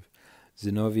executive.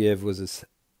 Zinoviev was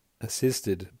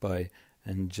assisted by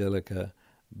Angelika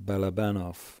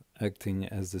Balabanov, acting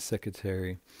as the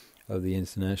secretary of the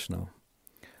International.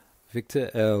 Viktor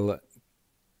L.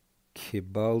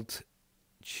 Kibalchich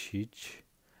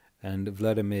and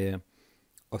Vladimir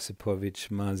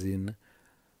Osipovich Mazin,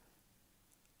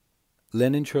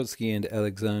 Lenin Trotsky and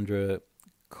Alexandra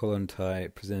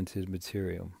Kollontai presented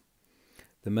material.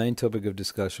 The main topic of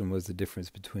discussion was the difference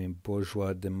between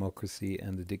bourgeois democracy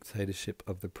and the dictatorship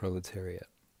of the proletariat.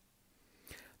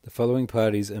 The following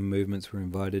parties and movements were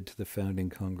invited to the founding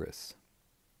Congress: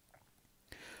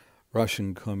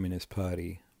 Russian Communist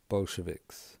Party,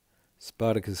 Bolsheviks;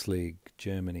 Spartacus League,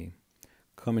 Germany;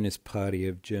 Communist Party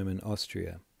of German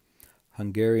Austria;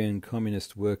 Hungarian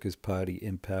Communist Workers' Party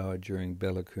in power during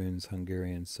Bela Kun's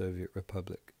Hungarian Soviet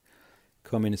Republic;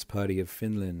 Communist Party of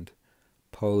Finland;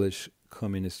 Polish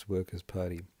Communist Workers'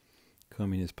 Party;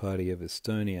 Communist Party of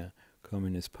Estonia;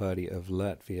 Communist Party of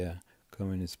Latvia;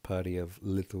 Communist Party of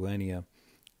Lithuania;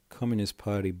 Communist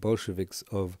Party Bolsheviks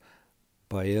of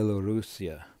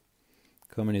Byelorusia;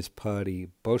 Communist Party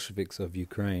Bolsheviks of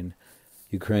Ukraine,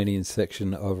 Ukrainian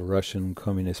section of Russian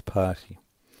Communist Party.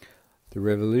 The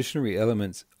revolutionary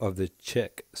elements of the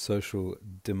Czech Social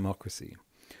Democracy: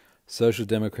 Social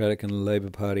Democratic and Labour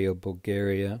Party of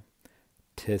Bulgaria,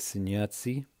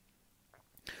 Tesinyaci;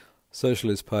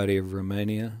 Socialist Party of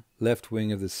Romania, left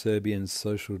wing of the Serbian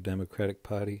Social Democratic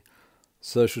Party;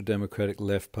 Social Democratic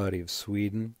Left Party of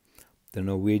Sweden, the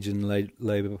Norwegian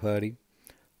Labour Party;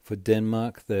 for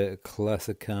Denmark, the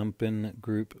Klassekampen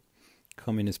Group,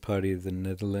 Communist Party of the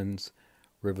Netherlands;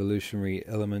 revolutionary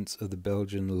elements of the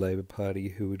Belgian Labour Party,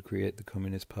 who would create the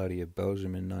Communist Party of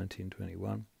Belgium in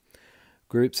 1921;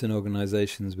 groups and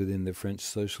organizations within the French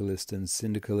socialist and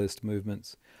syndicalist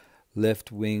movements;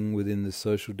 left wing within the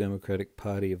Social Democratic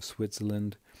Party of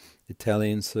Switzerland,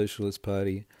 Italian Socialist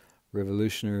Party;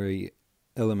 revolutionary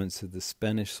elements of the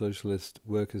Spanish Socialist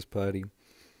Workers' Party;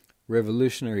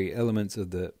 revolutionary elements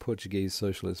of the Portuguese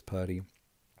Socialist Party;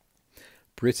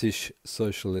 British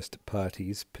socialist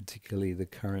parties, particularly the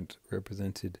current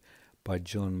represented by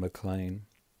John Maclean;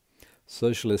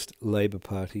 Socialist Labour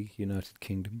Party, United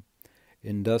Kingdom;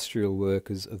 Industrial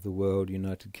Workers of the World,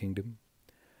 United Kingdom;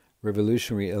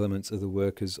 revolutionary elements of the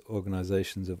workers'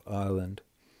 organisations of Ireland;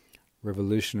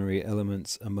 revolutionary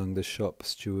elements among the shop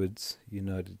stewards,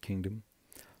 United Kingdom;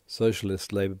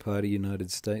 Socialist Labour Party,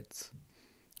 United States;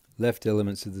 left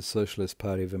elements of the Socialist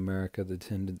Party of America, the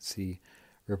tendency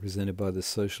represented by the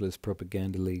Socialist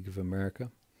Propaganda League of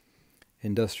America;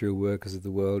 Industrial Workers of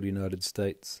the World, United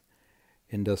States;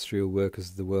 Industrial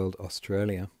Workers of the World,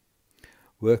 Australia;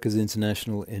 Workers'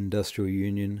 International Industrial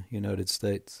Union, United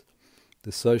States;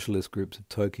 the Socialist Groups of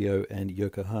Tokyo and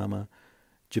Yokohama,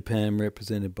 Japan,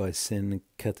 represented by Sen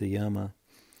Katayama;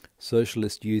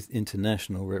 Socialist Youth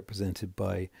International, represented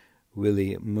by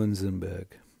Willy Munzenberg.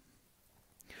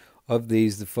 Of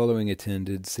these, the following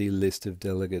attended: see list of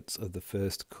delegates of the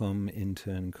first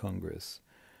Comintern Congress: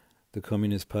 the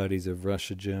Communist Parties of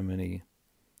Russia, Germany,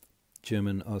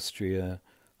 German Austria,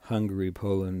 Hungary,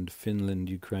 Poland, Finland,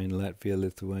 Ukraine, Latvia,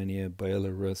 Lithuania,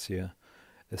 Byelorusia,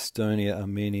 Estonia,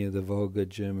 Armenia, the Volga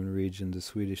German region, the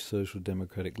Swedish Social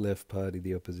Democratic Left Party,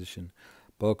 the opposition,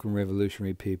 Balkan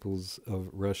Revolutionary Peoples of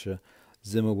Russia,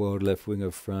 Zimmerwald Left Wing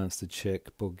of France, the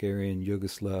Czech, Bulgarian,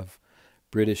 Yugoslav,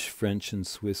 British, French and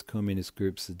Swiss communist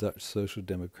groups, the Dutch Social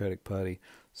Democratic Party,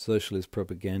 Socialist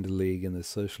Propaganda League and the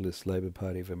Socialist Labour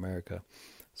Party of America,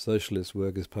 Socialist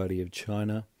Workers' Party of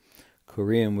China,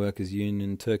 Korean Workers'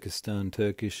 Union, Turkestan,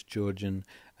 Turkish, Georgian,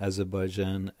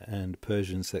 Azerbaijan and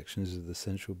Persian sections of the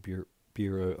Central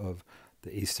Bureau of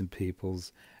the Eastern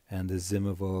Peoples, and the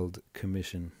Zimmerwald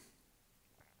Commission.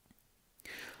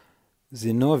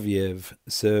 Zinoviev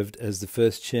served as the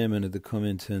first chairman of the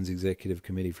Comintern's executive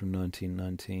committee from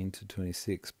 1919 to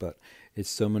 26, but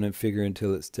its dominant figure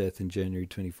until its death in January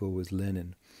 24 was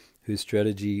Lenin, whose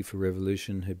strategy for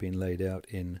revolution had been laid out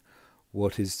in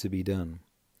What is to be Done,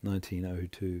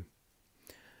 1902.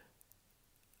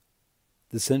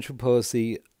 The central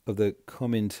policy of the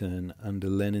Comintern under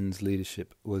Lenin's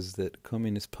leadership was that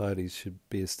communist parties should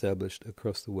be established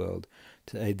across the world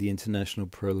to aid the international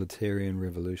proletarian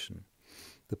revolution.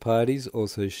 The parties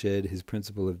also shared his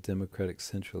principle of democratic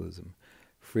centralism,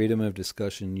 freedom of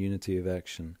discussion, unity of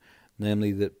action,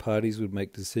 namely that parties would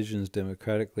make decisions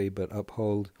democratically but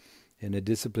uphold in a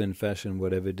disciplined fashion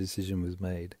whatever decision was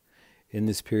made. In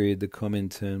this period, the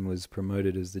Comintern was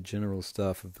promoted as the General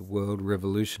Staff of the World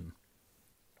Revolution.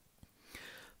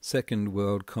 Second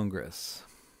World Congress.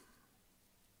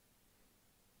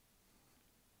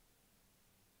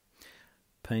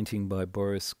 Painting by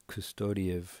Boris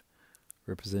Kustodiev,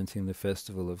 representing the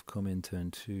festival of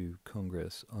Comintern II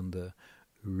Congress on the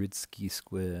Uritsky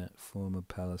Square, former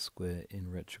Palace Square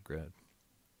in Petrograd.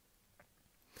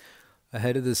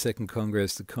 Ahead of the Second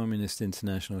Congress, the Communist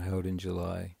International held in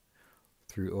July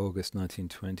through August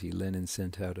 1920, Lenin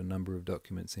sent out a number of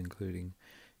documents including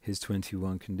his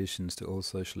 21 conditions to all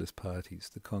socialist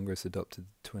parties. The Congress adopted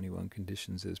the 21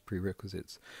 conditions as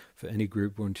prerequisites for any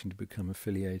group wanting to become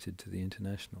affiliated to the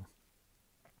International.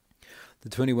 The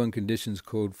 21 conditions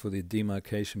called for the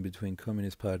demarcation between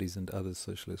communist parties and other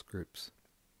socialist groups,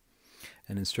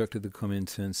 and instructed the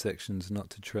Comintern sections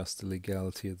not to trust the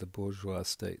legality of the bourgeois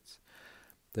states.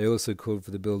 They also called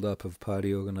for the build-up of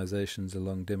party organizations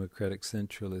along democratic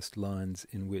centralist lines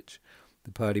in which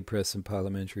the party press and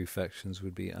parliamentary factions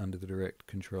would be under the direct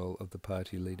control of the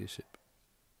party leadership.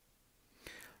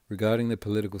 Regarding the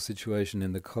political situation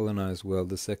in the colonized world,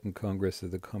 the Second Congress of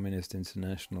the Communist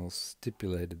International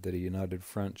stipulated that a united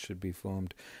front should be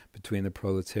formed between the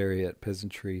proletariat,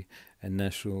 peasantry, and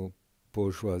national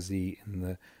bourgeoisie in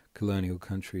the colonial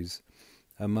countries.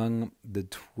 Among the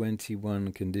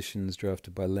 21 conditions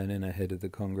drafted by Lenin ahead of the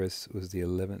Congress was the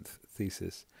 11th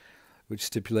thesis, which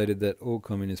stipulated that all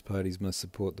communist parties must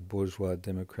support the bourgeois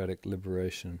democratic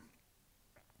liberation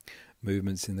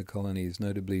movements in the colonies.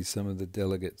 Notably, some of the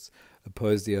delegates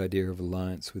opposed the idea of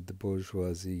alliance with the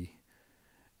bourgeoisie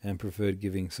and preferred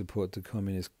giving support to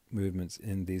communist movements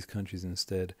in these countries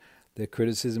instead. Their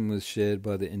criticism was shared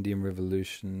by the Indian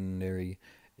revolutionary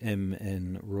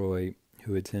M.N. Roy,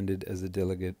 who attended as a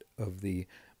delegate of the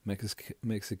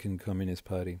Mexican Communist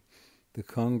Party. The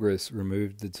Congress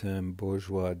removed the term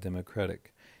bourgeois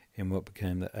democratic in what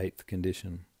became the 8th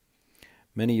condition.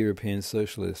 Many European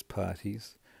socialist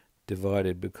parties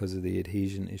divided because of the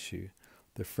adhesion issue.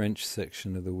 The French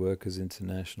section of the Workers'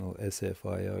 International,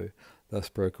 SFIO, thus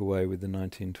broke away with the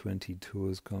 1920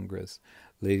 Tours Congress,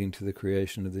 leading to the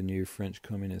creation of the new French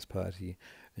Communist Party,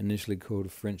 initially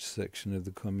called French section of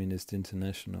the Communist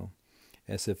International,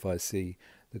 SFIC.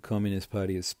 The Communist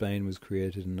Party of Spain was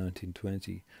created in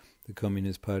 1920. The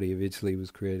Communist Party of Italy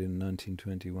was created in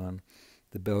 1921,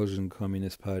 the Belgian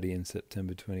Communist Party in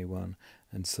September 21,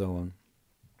 and so on.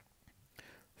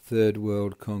 Third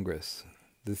World Congress.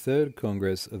 The Third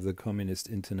Congress of the Communist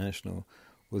International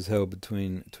was held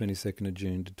between 22nd of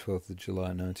June to 12th of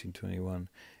July 1921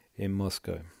 in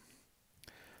Moscow.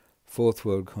 Fourth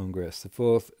World Congress. The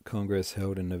Fourth Congress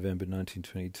held in November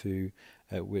 1922,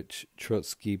 at which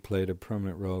Trotsky played a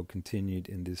prominent role, continued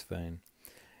in this vein.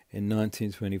 In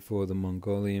 1924, the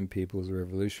Mongolian People's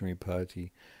Revolutionary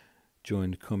Party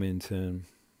joined Comintern.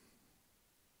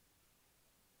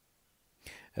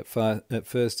 At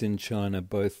first in China,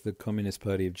 both the Communist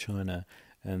Party of China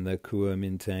and the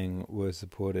Kuomintang were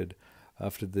supported.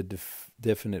 After the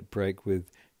definite break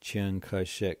with Chiang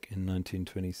Kai-shek in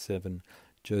 1927,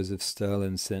 Joseph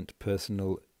Stalin sent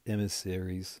personal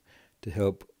emissaries to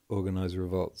help organize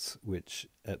revolts, which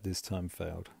at this time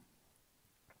failed.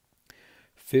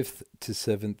 Fifth to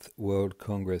Seventh World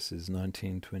Congresses,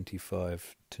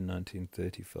 1925 to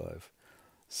 1935.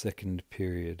 Second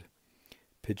period.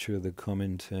 Picture of the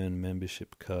Comintern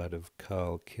membership card of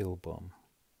Karl Kilbom.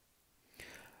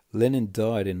 Lenin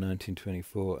died in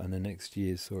 1924, and the next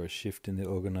year saw a shift in the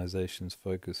organization's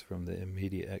focus from the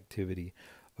immediate activity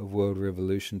of world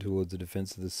revolution towards the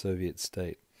defense of the Soviet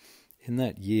state. In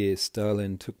that year,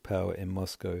 Stalin took power in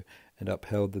Moscow and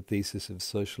upheld the thesis of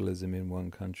socialism in one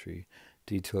country,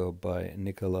 detailed by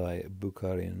Nikolai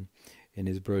Bukharin in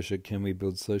his brochure, Can We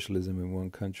Build Socialism in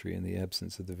One Country in the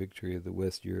Absence of the Victory of the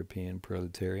West European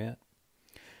Proletariat?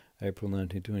 April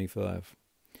 1925.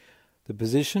 The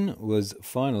position was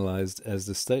finalized as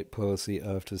the state policy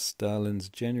after Stalin's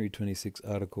January 26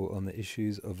 article on the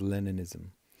issues of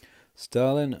Leninism.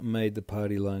 Stalin made the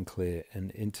party line clear: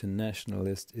 an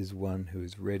internationalist is one who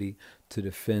is ready to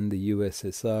defend the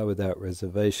USSR without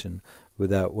reservation,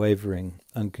 without wavering,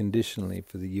 unconditionally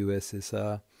for the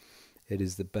USSR. It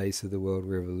is the base of the world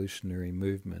revolutionary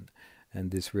movement,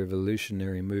 and this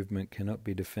revolutionary movement cannot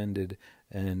be defended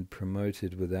and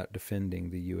promoted without defending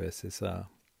the USSR.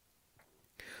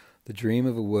 The dream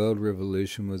of a world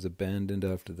revolution was abandoned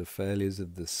after the failures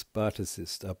of the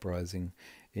Spartacist uprising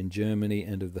in Germany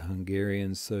and of the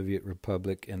Hungarian Soviet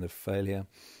Republic, and the failure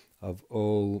of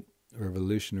all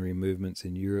revolutionary movements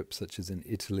in Europe, such as in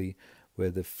Italy, where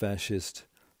the fascist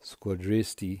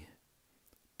squadristi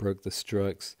broke the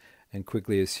strikes and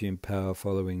quickly assumed power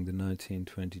following the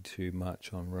 1922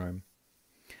 March on Rome.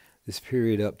 This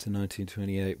period up to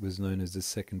 1928 was known as the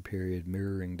Second Period,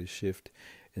 mirroring the shift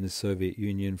in the Soviet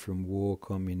Union from war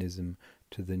communism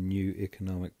to the new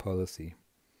economic policy.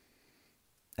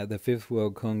 At the Fifth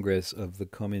World Congress of the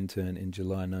Comintern in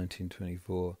July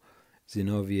 1924,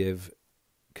 Zinoviev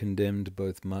condemned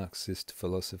both Marxist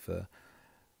philosopher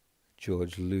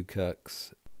George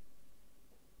Lukács'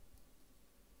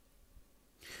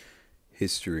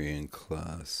 History and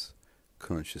Class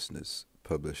Consciousness,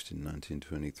 published in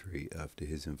 1923 after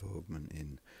his involvement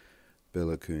in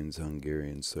Bela Kun's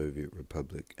Hungarian Soviet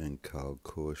Republic and Karl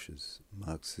Korsch's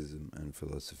Marxism and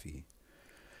Philosophy.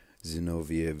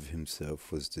 Zinoviev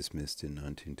himself was dismissed in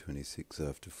 1926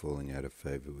 after falling out of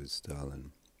favour with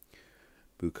Stalin.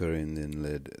 Bukharin then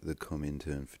led the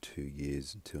Comintern for 2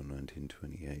 years until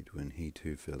 1928, when he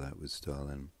too fell out with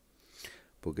Stalin.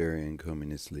 Bulgarian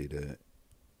Communist leader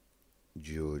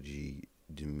Georgy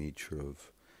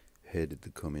Dimitrov headed the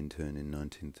Comintern in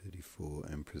 1934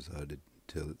 and presided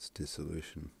until its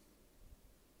dissolution.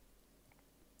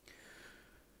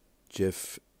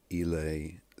 Jeff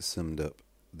Ely summed up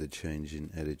the change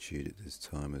in attitude at this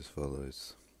time as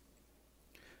follows.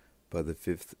 By the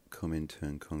Fifth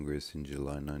Comintern Congress in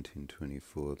July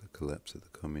 1924, the collapse of the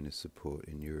communist support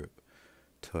in Europe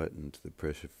tightened the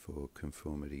pressure for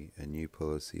conformity. A new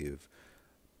policy of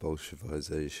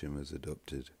Bolshevization was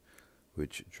adopted,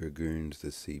 which dragooned the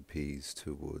CPs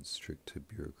towards stricter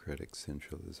bureaucratic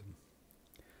centralism.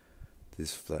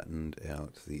 This flattened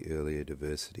out the earlier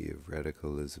diversity of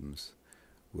radicalisms,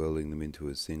 welding them into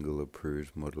a single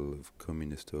approved model of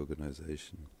communist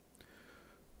organization.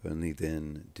 Only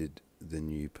then did the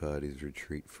new parties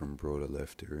retreat from broader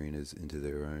left arenas into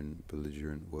their own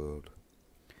belligerent world.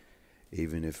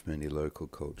 Even if many local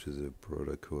cultures of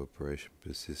broader cooperation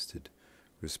persisted,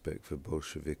 respect for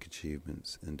Bolshevik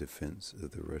achievements and defense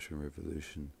of the Russian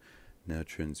Revolution now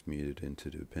transmuted into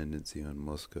dependency on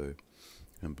Moscow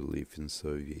and belief in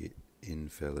Soviet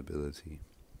infallibility.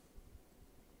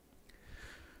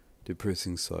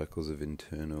 Depressing cycles of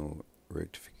internal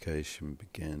rectification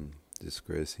began,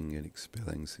 disgracing and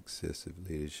expelling successive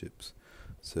leaderships,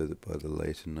 so that by the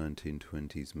later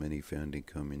 1920s many founding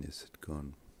communists had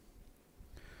gone.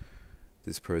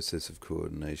 This process of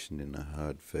coordination in a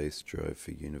hard-faced drive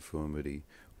for uniformity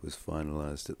was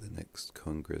finalized at the next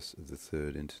Congress of the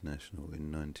Third International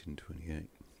in 1928.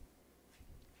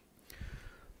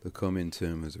 The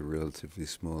Comintern was a relatively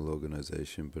small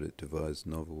organization, but it devised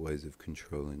novel ways of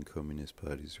controlling communist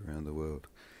parties around the world.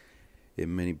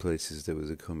 In many places there was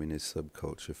a communist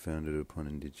subculture founded upon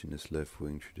indigenous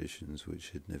left-wing traditions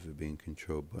which had never been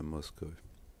controlled by Moscow.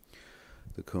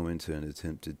 The Comintern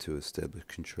attempted to establish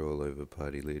control over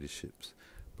party leaderships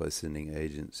by sending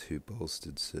agents who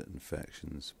bolstered certain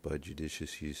factions, by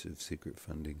judicious use of secret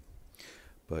funding,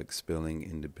 by expelling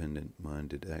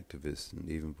independent-minded activists, and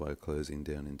even by closing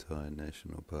down entire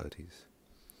national parties,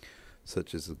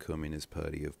 such as the Communist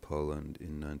Party of Poland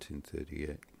in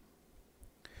 1938.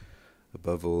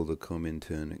 Above all, the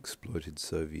Comintern exploited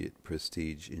Soviet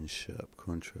prestige in sharp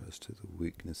contrast to the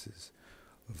weaknesses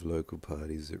of local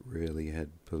parties that rarely had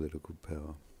political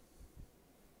power.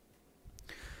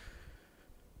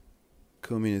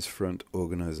 Communist Front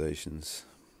organizations.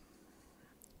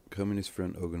 Communist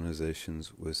Front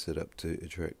organizations were set up to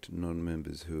attract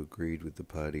non-members who agreed with the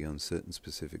party on certain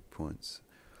specific points.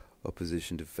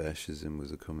 Opposition to fascism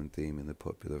was a common theme in the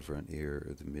Popular Front era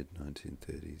of the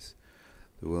mid-1930s.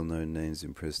 The well-known names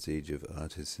and prestige of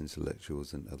artists,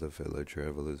 intellectuals, and other fellow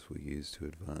travellers were used to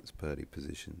advance party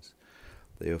positions.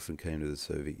 They often came to the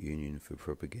Soviet Union for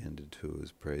propaganda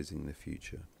tours praising the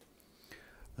future.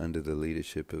 Under the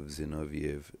leadership of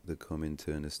Zinoviev, the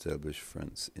Comintern established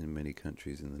fronts in many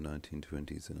countries in the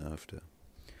 1920s and after.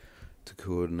 To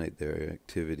coordinate their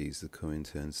activities, the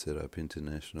Comintern set up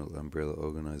international umbrella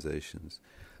organizations,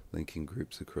 linking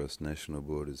groups across national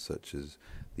borders such as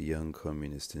the Young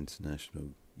Communist International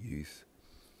Youth,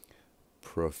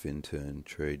 Profintern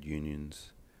Trade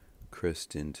Unions,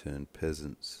 Krestintern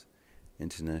Peasants,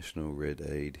 International Red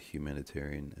Aid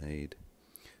Humanitarian Aid,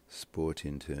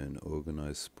 Sportintern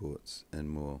Organized Sports, and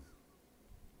more.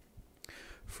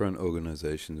 Front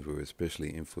organizations were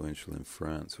especially influential in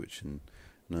France, which in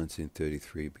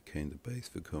 1933 became the base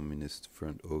for Communist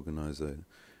Front organizer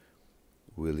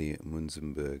Willy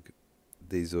Munzenberg.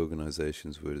 These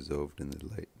organisations were dissolved in the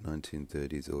late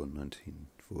 1930s or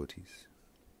 1940s.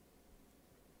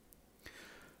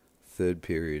 Third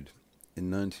period. In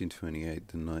 1928,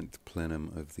 the ninth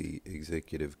plenum of the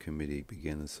Executive Committee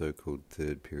began the so-called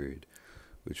Third Period,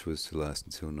 which was to last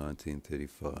until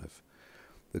 1935.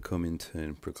 The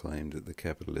Comintern proclaimed that the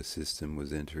capitalist system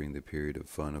was entering the period of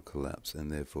final collapse, and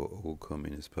therefore all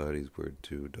communist parties were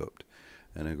to adopt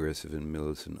an aggressive and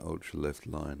militant ultra-left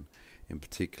line. In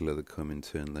particular, the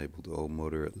Comintern labelled all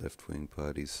moderate left-wing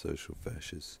parties social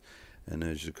fascists and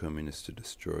urged the communists to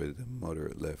destroy the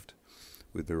moderate left.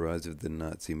 With the rise of the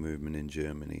Nazi movement in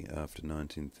Germany after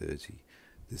 1930,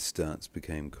 this stance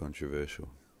became controversial.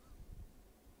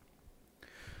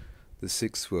 The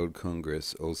Sixth World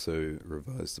Congress also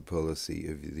revised the policy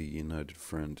of the United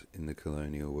Front in the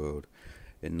colonial world.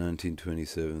 In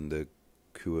 1927, the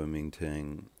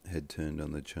Comintern had turned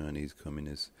on the Chinese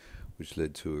communists, which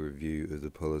led to a review of the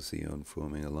policy on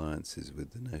forming alliances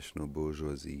with the national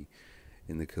bourgeoisie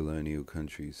in the colonial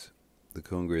countries. The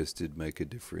Congress did make a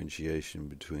differentiation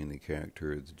between the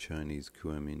character of the Chinese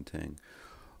Comintern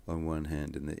on one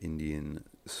hand and the Indian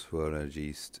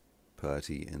Swarajist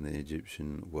Party and the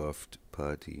Egyptian Wafd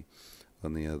Party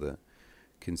on the other,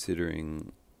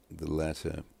 considering the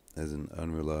latter as an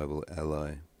unreliable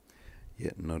ally,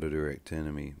 yet not a direct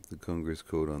enemy. The Congress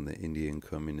called on the Indian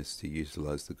communists to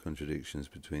utilize the contradictions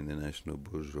between the national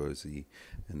bourgeoisie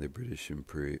and the British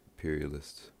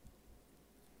imperialists.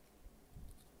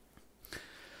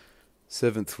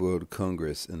 Seventh World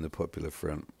Congress and the Popular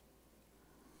Front.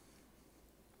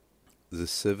 The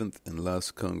seventh and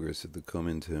last Congress of the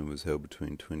Comintern was held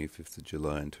between 25th of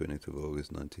July and 20th of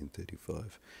August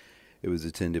 1935. It was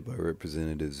attended by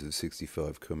representatives of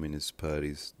 65 communist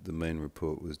parties. The main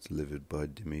report was delivered by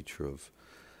Dimitrov.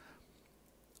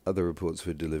 Other reports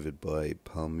were delivered by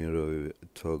Palmiro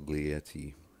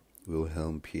Togliatti,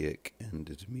 Wilhelm Pieck, and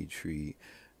Dmitry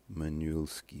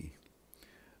Manuelsky.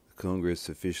 The Congress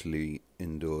officially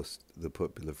endorsed the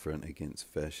Popular Front against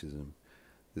fascism.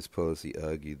 This policy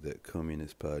argued that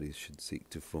communist parties should seek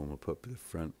to form a popular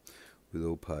front with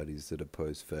all parties that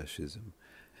oppose fascism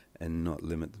and not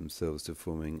limit themselves to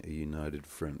forming a united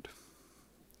front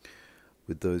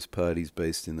with those parties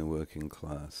based in the working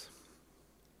class.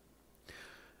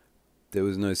 There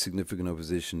was no significant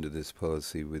opposition to this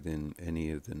policy within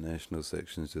any of the national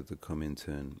sections of the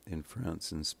Comintern. In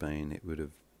France and Spain, it would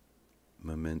have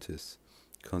momentous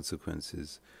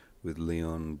consequences, with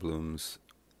Leon Blum's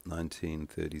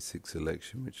 1936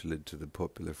 election, which led to the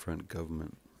Popular Front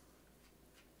government.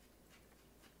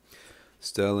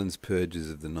 Stalin's purges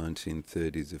of the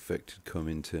 1930s affected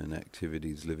Comintern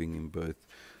activities living in both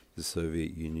the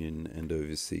Soviet Union and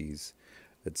overseas.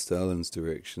 At Stalin's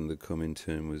direction, the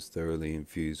Comintern was thoroughly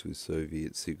infused with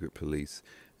Soviet secret police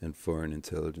and foreign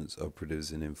intelligence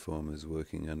operatives and informers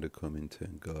working under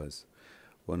Comintern guise.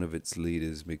 One of its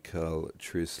leaders, Mikhail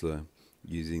Trisler,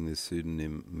 using the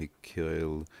pseudonym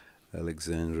Mikhail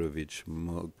Alexandrovich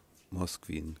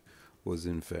Moskvin, was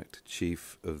in fact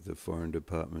chief of the foreign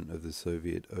department of the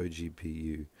Soviet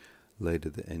OGPU, later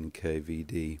the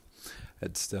NKVD.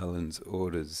 At Stalin's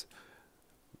orders,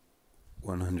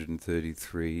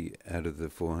 133 out of the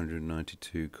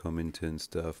 492 Comintern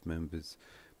staff members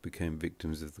became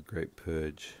victims of the Great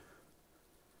Purge.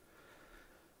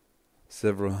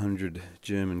 Several hundred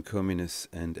German communists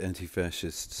and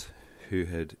anti-fascists who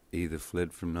had either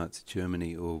fled from Nazi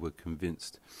Germany or were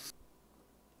convinced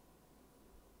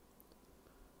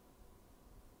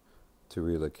to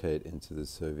relocate into the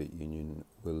Soviet Union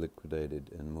were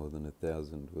liquidated, and more than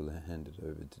 1,000 were handed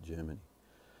over to Germany.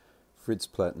 Fritz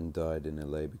Platten died in a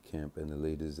labour camp, and the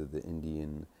leaders of the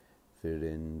Indian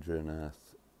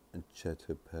Virendranath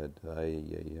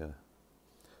Chattopadhyaya,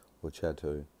 or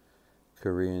Chatto,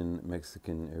 Korean,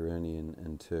 Mexican, Iranian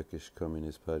and Turkish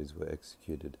communist parties were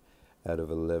executed. Out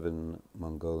of 11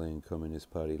 Mongolian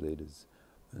Communist Party leaders,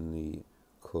 only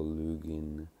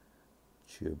Kolugin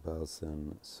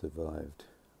Chubalsan survived.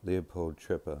 Leopold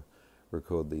Trepper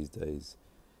recalled these days.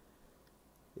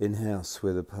 In-house,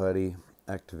 where the party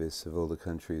activists of all the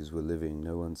countries were living,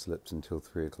 no one slept until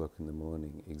 3 o'clock in the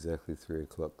morning. Exactly 3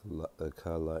 o'clock, the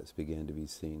car lights began to be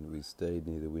seen. We stayed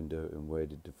near the window and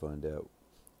waited to find out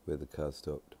where the car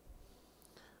stopped.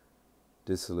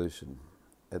 Dissolution.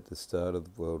 At the start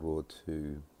of World War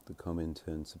II, the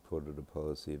Comintern supported a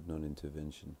policy of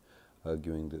non-intervention,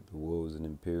 arguing that the war was an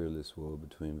imperialist war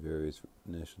between various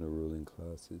national ruling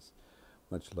classes,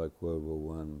 much like World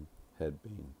War I had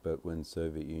been. But when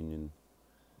Soviet Union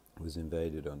was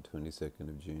invaded on 22nd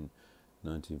of June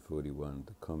 1941,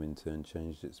 the Comintern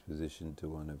changed its position to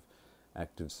one of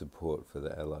active support for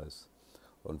the Allies.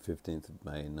 On 15th of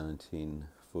May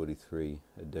 1943,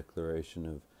 a declaration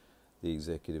of the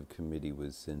Executive Committee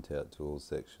was sent out to all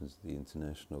sections of the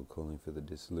International calling for the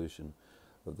dissolution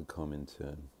of the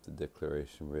Comintern. The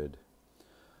declaration read,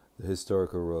 "The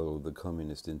historical role of the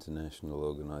Communist International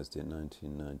organized in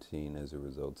 1919 as a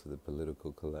result of the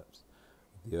political collapse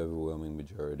of the overwhelming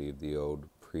majority of the old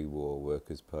pre-war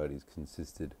workers' parties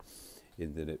consisted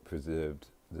in that it preserved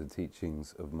the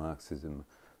teachings of Marxism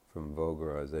from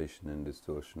vulgarization and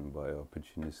distortion by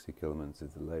opportunistic elements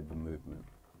of the labor movement.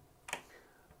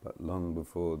 But long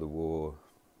before the war,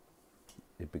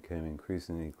 it became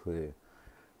increasingly clear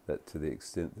that to the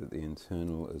extent that the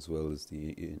internal as well as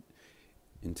the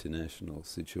international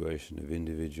situation of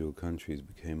individual countries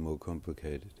became more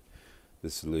complicated, the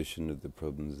solution of the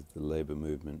problems of the labor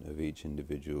movement of each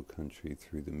individual country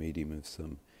through the medium of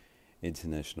some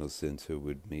international center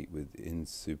would meet with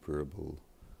insuperable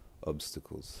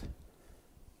obstacles."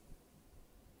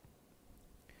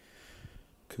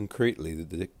 Concretely,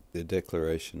 the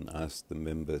declaration asked the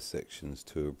member sections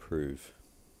to approve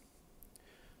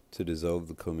to dissolve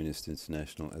the Communist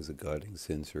International as a guiding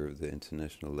center of the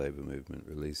international labor movement,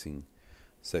 releasing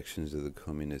sections of the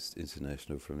Communist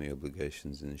International from the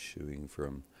obligations ensuing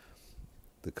from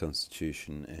the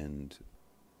Constitution and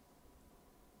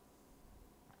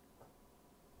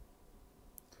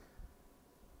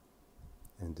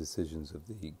decisions of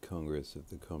the Congress of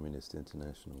the Communist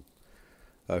International.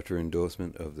 After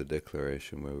endorsement of the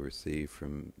declaration were received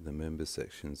from the member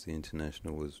sections, the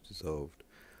International was dissolved.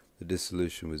 The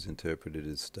dissolution was interpreted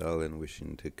as Stalin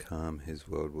wishing to calm his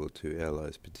World War II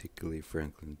allies, particularly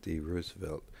Franklin D.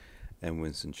 Roosevelt and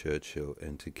Winston Churchill,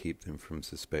 and to keep them from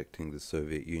suspecting the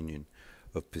Soviet Union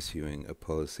of pursuing a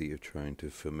policy of trying to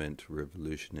foment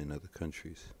revolution in other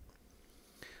countries.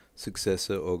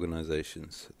 Successor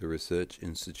organizations. The Research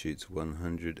Institutes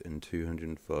 100 and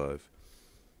 205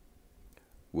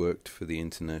 worked for the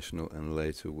International and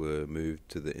later were moved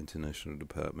to the International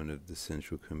Department of the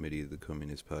Central Committee of the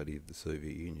Communist Party of the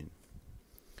Soviet Union.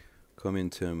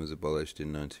 Comintern was abolished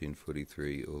in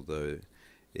 1943, although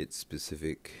its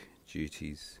specific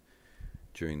duties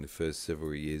during the first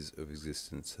several years of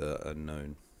existence are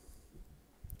unknown.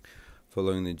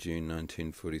 Following the June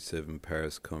 1947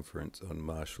 Paris Conference on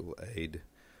Marshall Aid,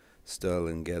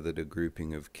 Stalin gathered a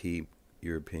grouping of key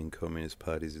European Communist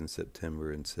parties in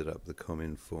September and set up the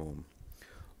Comintern,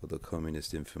 or the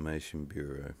Communist Information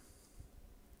Bureau.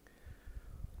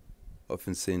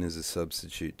 Often seen as a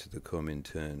substitute to the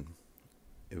Comintern,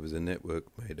 it was a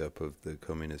network made up of the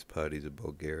Communist parties of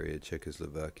Bulgaria,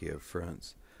 Czechoslovakia,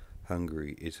 France,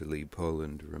 Hungary, Italy,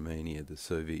 Poland, Romania, the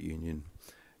Soviet Union,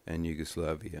 and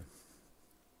Yugoslavia.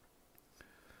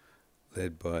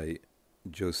 Led by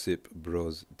Josip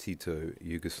Broz Tito,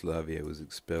 Yugoslavia was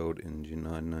expelled in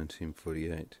July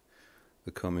 1948.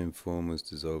 The Comintern was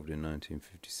dissolved in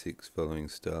 1956 following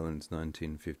Stalin's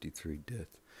 1953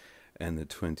 death and the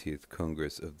 20th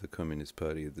Congress of the Communist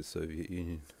Party of the Soviet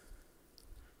Union.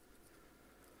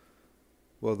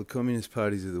 While the Communist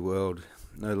parties of the world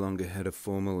no longer had a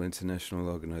formal international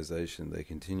organization, they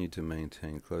continued to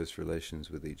maintain close relations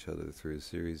with each other through a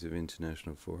series of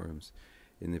international forums.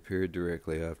 In the period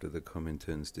directly after the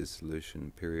Comintern's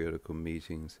dissolution, periodical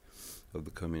meetings of the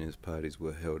Communist parties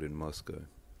were held in Moscow.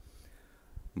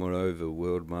 Moreover,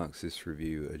 World Marxist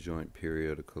Review, a joint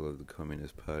periodical of the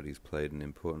Communist parties, played an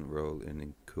important role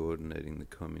in coordinating the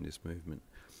communist movement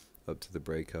up to the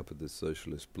breakup of the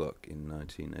Socialist Bloc in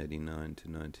 1989 to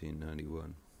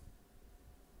 1991.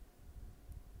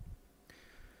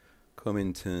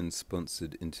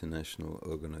 Comintern-sponsored international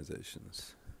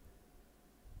organizations.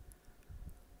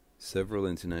 Several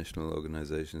international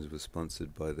organizations were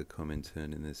sponsored by the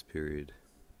Comintern in this period.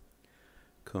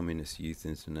 Communist Youth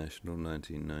International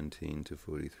 1919 to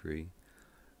 43,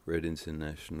 Red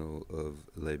International of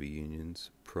Labour Unions,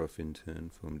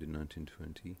 Profintern formed in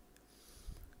 1920,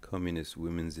 Communist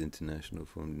Women's International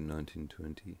formed in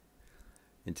 1920,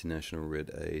 International Red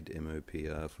Aid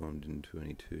MOPR formed in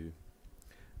 22,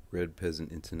 Red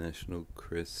Peasant International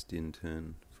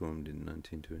Krestintern formed in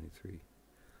 1923,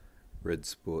 Red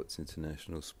Sports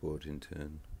International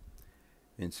Sportintern,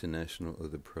 International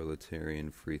of the Proletarian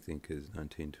Freethinkers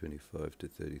 1925 to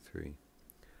 33,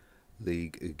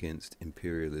 League Against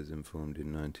Imperialism formed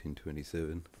in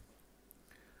 1927,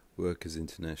 Workers'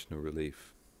 International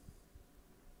Relief,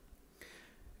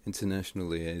 International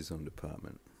Liaison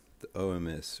Department, the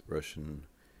OMS, Russian,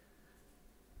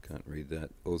 can't read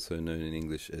that, also known in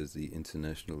English as the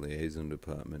International Liaison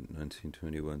Department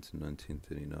 1921 to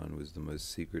 1939, was the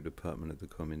most secret department of the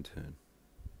Comintern.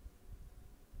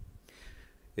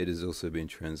 It has also been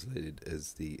translated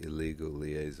as the Illegal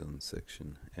Liaison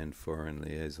Section and Foreign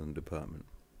Liaison Department.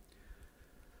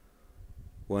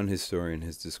 One historian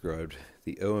has described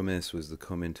the OMS was the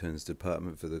Comintern's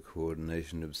department for the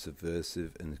coordination of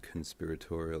subversive and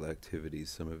conspiratorial activities.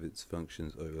 Some of its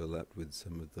functions overlapped with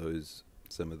some of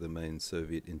the main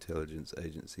Soviet intelligence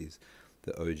agencies,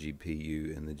 the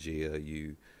OGPU and the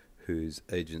GRU, whose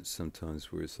agents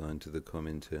sometimes were assigned to the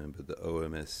Comintern, but the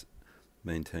OMS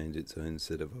maintained its own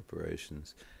set of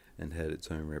operations and had its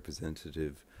own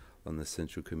representative on the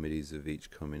central committees of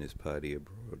each Communist Party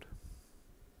abroad.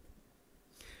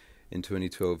 In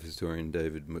 2012, historian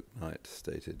David McKnight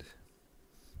stated,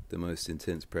 "The most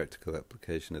intense practical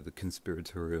application of the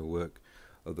conspiratorial work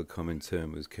of the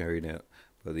Comintern was carried out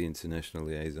by the International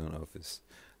Liaison Office,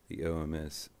 the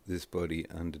OMS. This body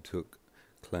undertook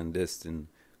clandestine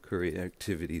courier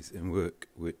activities and work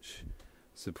which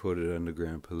supported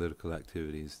underground political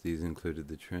activities. These included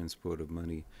the transport of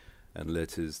money and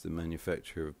letters, the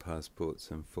manufacture of passports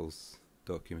and false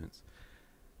documents,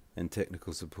 and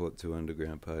technical support to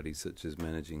underground parties such as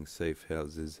managing safe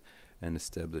houses and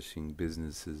establishing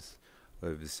businesses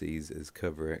overseas as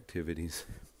cover activities."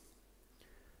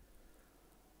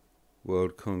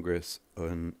 World Congress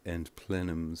and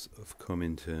Plenums of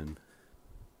Comintern.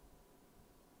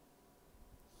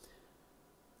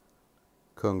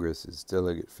 Congress is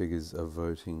delegate figures are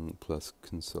voting plus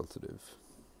consultative.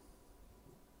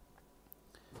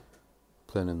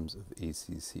 Plenums of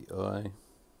ECCI.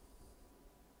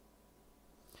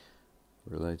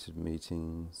 Related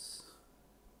meetings.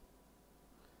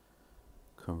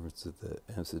 Conference of the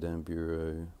Amsterdam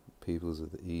Bureau, Peoples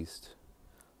of the East,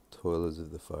 Toilers of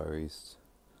the Far East,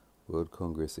 World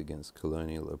Congress Against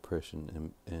Colonial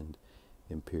Oppression and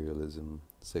Imperialism,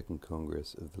 Second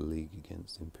Congress of the League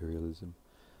Against Imperialism,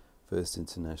 First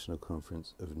International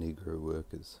Conference of Negro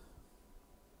Workers.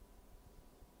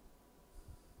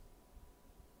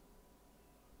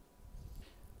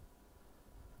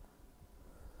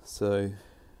 So,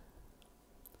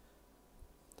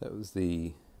 that was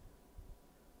the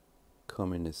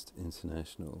Communist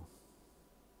International,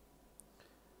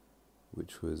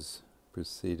 which was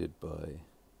preceded by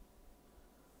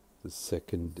the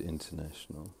Second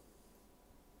International.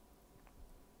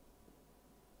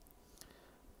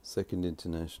 Second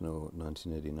International,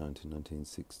 1889 to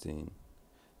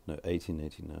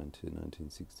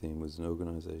 1916, was an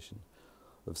organisation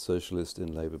of Socialist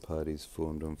and Labour parties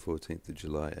formed on 14th of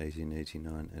July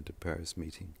 1889 at a Paris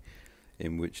meeting,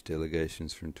 in which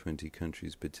delegations from 20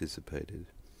 countries participated.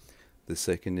 The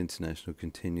Second International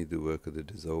continued the work of the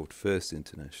dissolved First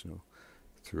International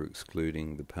through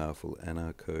excluding the powerful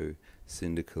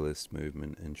anarcho-syndicalist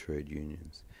movement and trade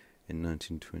unions. In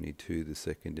 1922, the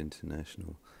Second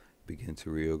International began to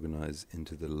reorganize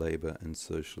into the Labour and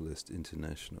Socialist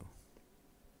International.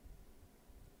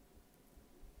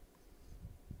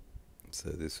 So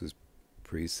this was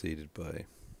preceded by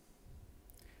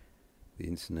the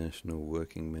International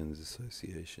Working Men's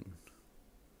Association.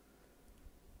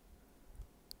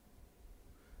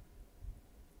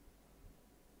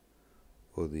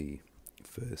 Or the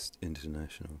First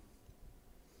International.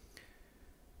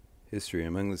 History.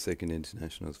 Among the Second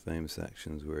International's famous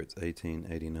actions were its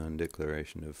 1889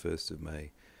 declaration of 1st of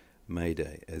May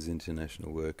Day, as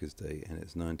International Workers' Day, and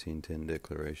its 1910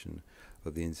 declaration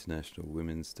of the International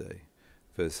Women's Day,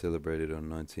 first celebrated on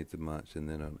 19th of March and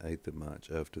then on 8th of March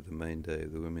after the main day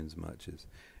of the women's marches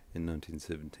in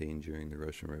 1917 during the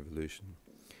Russian Revolution.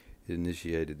 It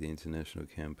initiated the international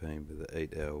campaign for the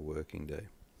 8-hour working day.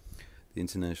 The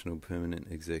International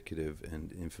Permanent Executive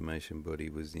and Information Body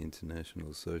was the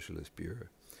International Socialist Bureau,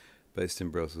 based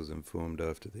in Brussels and formed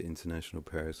after the International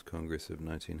Paris Congress of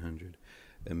 1900.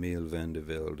 Emile van der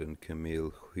Velde and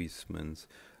Camille Huysmans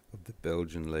of the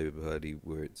Belgian Labour Party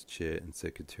were its chair and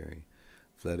secretary.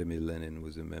 Vladimir Lenin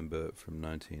was a member from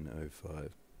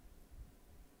 1905.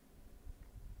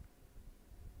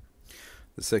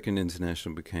 The Second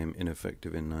International became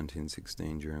ineffective in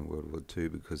 1916 during World War II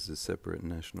because the separate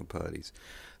national parties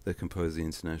that composed the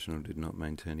International did not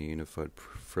maintain a unified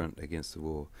front against the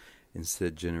war,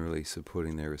 instead generally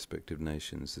supporting their respective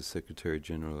nations. The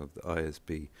Secretary-General of the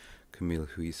ISB, Camille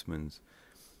Huysmans,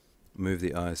 moved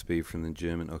the ISB from the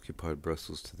German-occupied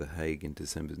Brussels to The Hague in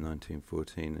December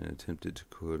 1914 and attempted to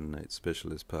coordinate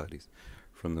specialist parties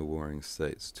from the warring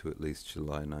states to at least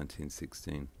July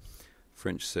 1916.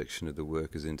 French section of the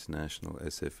Workers' International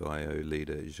SFIO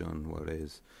leader Jean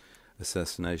Jaurès'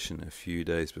 assassination a few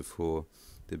days before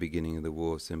the beginning of the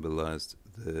war symbolized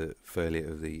the failure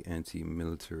of the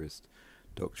anti-militarist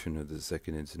doctrine of the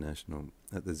Second International.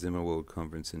 At the Zimmerwald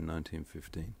Conference in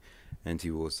 1915,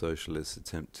 anti-war socialists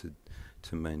attempted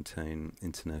to maintain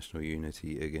international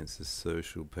unity against the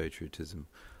social patriotism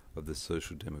of the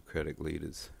social democratic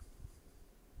leaders.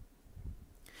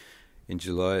 In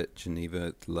July at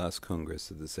Geneva, the last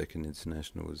Congress of the Second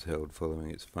International was held following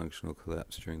its functional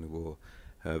collapse during the war.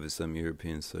 However, some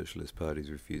European socialist parties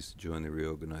refused to join the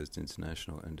reorganized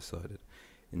International and decided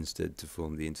instead to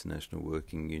form the International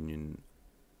Working Union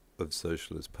of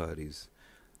Socialist Parties,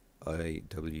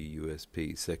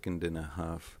 IWUSP, Second and a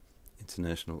Half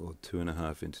International or Two and a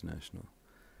Half International.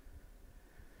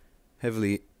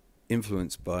 Heavily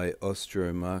influenced by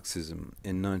Austro-Marxism,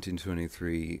 in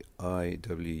 1923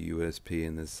 IWUSP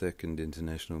and the Second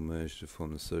International merged to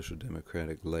form the Social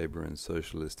Democratic Labour and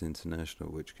Socialist International,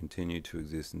 which continued to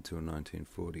exist until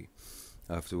 1940.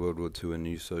 After World War II, a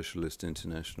new Socialist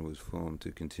International was formed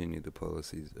to continue the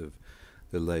policies of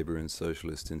the Labour and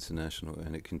Socialist International,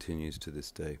 and it continues to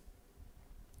this day.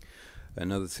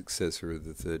 Another successor of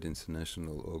the Third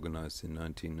International, organised in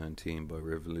 1919 by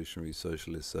revolutionary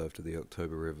socialists after the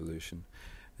October Revolution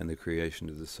and the creation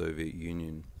of the Soviet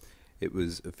Union, it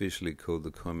was officially called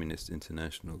the Communist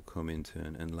International,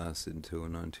 Comintern, and lasted until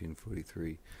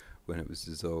 1943, when it was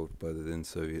dissolved by the then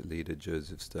Soviet leader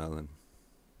Joseph Stalin.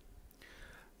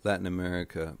 Latin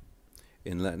America.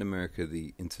 In Latin America,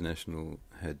 the International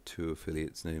had two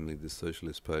affiliates, namely the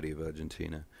Socialist Party of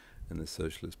Argentina and the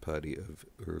Socialist Party of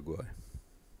Uruguay.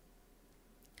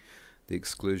 The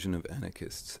exclusion of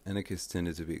anarchists. Anarchists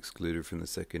tended to be excluded from the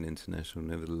Second International.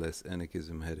 Nevertheless,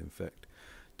 anarchism had in fact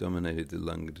dominated the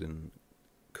London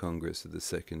Congress of the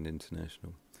Second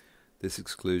International. This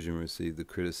exclusion received the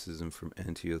criticism from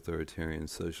anti-authoritarian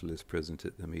socialists present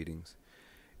at the meetings.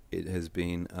 It has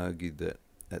been argued that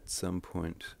at some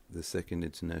point the Second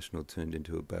International turned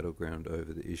into a battleground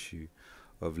over the issue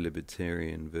of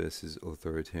libertarian versus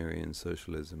authoritarian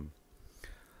socialism.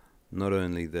 Not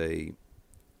only they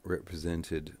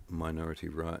represented minority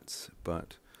rights,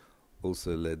 but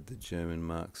also led the German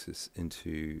Marxists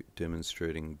into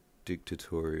demonstrating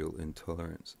dictatorial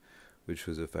intolerance, which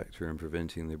was a factor in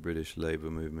preventing the British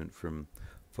labour movement from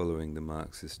following the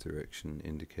Marxist direction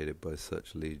indicated by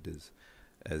such leaders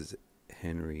as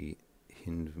Henry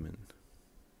Hindman.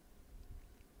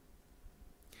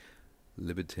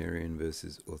 Libertarian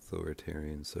versus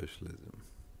authoritarian socialism.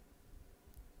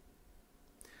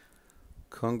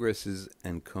 Congresses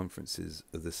and conferences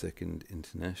of the Second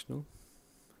International.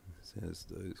 Says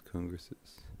those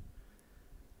congresses.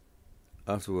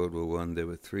 After World War I, there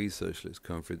were 3 socialist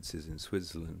conferences in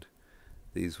Switzerland.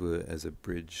 These were as a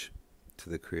bridge to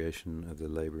the creation of the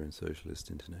Labour and Socialist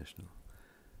International.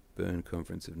 Bern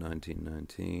Conference of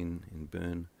 1919 in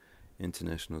Bern,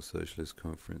 International Socialist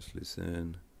Conference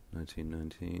Lucerne,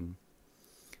 1919,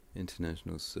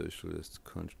 International Socialist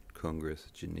Congress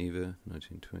Geneva,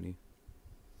 1920,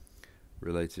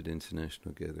 related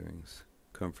international gatherings,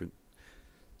 Conference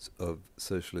of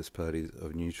Socialist Parties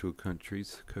of Neutral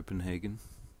Countries, Copenhagen,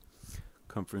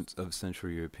 Conference of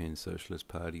Central European Socialist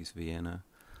Parties, Vienna,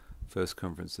 First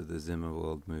Conference of the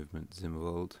Zimmerwald Movement,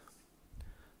 Zimmerwald,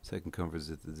 Second Conference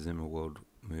of the Zimmerwald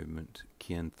Movement,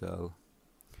 Kienthal,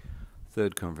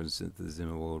 Third Conference of the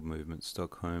Zimmerwald Movement,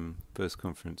 Stockholm, First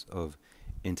Conference of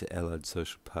Inter-Allied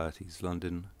Social Parties,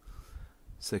 London,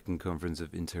 Second Conference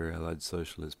of Inter-Allied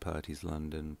Socialist Parties,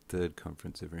 London, Third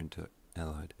Conference of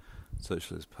Inter-Allied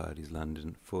Socialist Parties,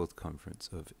 London, Fourth Conference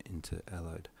of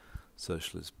Inter-Allied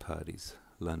Socialist Parties,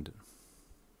 London.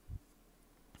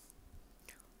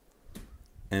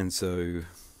 And so,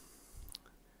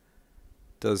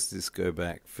 does this go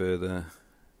back further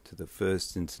to the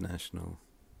First International?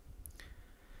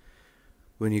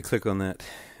 When you click on that,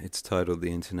 it's titled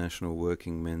the International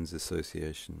Working Men's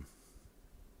Association.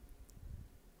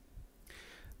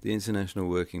 The International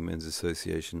Working Men's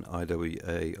Association,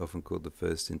 IWA, often called the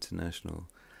First International,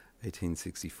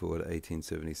 1864 to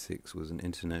 1876, was an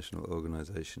international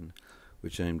organization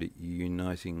which aimed at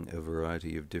uniting a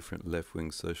variety of different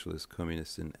left-wing socialist,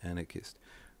 communist and anarchist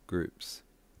groups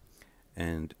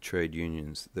and trade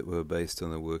unions that were based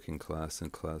on the working class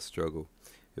and class struggle.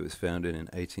 It was founded in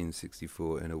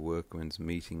 1864 in a workmen's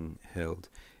meeting held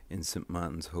in St.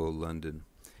 Martin's Hall, London.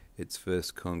 Its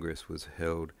first congress was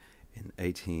held in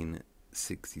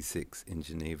 1866 in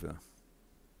Geneva.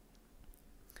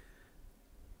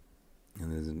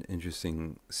 And there's an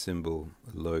interesting symbol,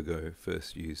 a logo,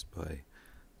 first used by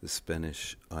the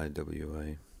Spanish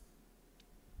IWA.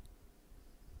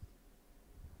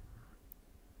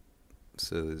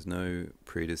 So there's no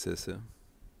predecessor.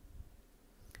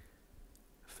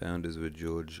 Founders were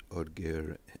George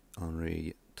Odger,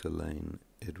 Henri Tolaine,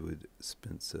 Edward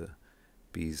Spencer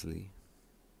Beasley.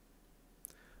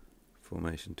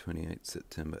 Formation 28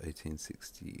 September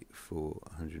 1864,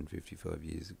 155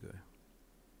 years ago.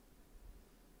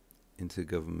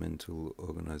 Intergovernmental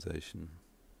organisation.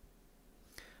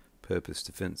 Purpose: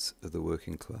 defence of the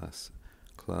working class,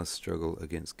 class struggle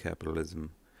against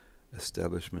capitalism,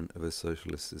 establishment of a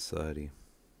socialist society.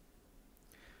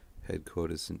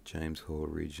 Headquarters: St James Hall,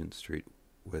 Regent Street,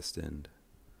 West End.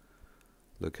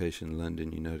 Location: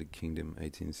 London, United Kingdom,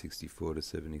 1864 to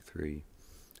 73.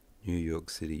 New York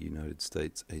City, United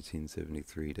States,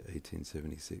 1873 to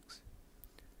 1876.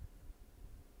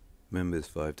 Members: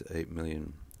 5 to 8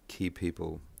 million. Key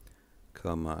people: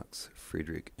 Karl Marx,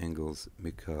 Friedrich Engels,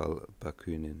 Mikhail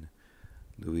Bakunin,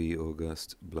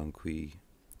 Louis-Auguste Blanqui,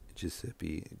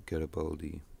 Giuseppe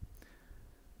Garibaldi.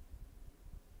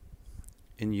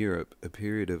 In Europe, a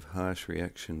period of harsh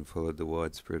reaction followed the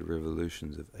widespread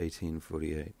revolutions of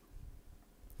 1848.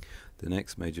 The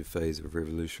next major phase of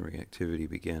revolutionary activity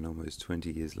began almost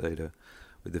 20 years later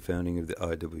with the founding of the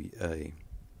IWA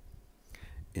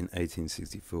in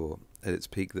 1864. At its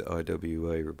peak, the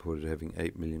IWA reported having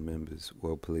 8 million members,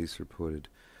 while police reported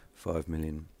 5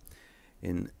 million.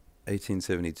 In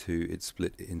 1872, it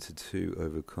split into two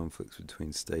over conflicts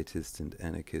between statist and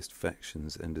anarchist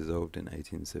factions and dissolved in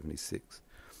 1876.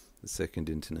 The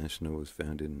Second International was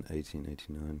founded in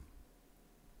 1889.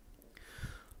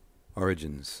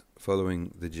 Origins.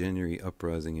 Following the January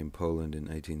uprising in Poland in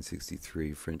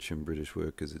 1863, French and British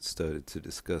workers had started to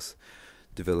discuss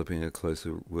developing a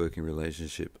closer working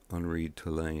relationship. Henri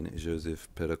Toulaine, Joseph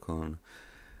Pédacon,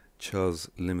 Charles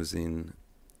Limousin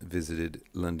visited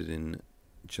London in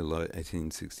July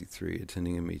 1863,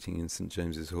 attending a meeting in St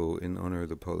James's Hall in honour of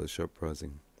the Polish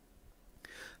uprising.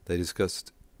 They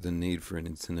discussed the need for an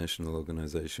international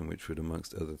organisation which would,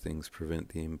 amongst other things, prevent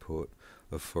the import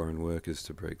of foreign workers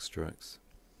to break strikes.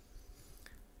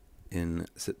 In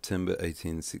September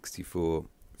 1864,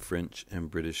 French and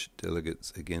British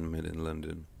delegates again met in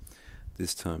London,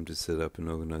 this time to set up an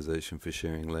organisation for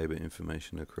sharing labour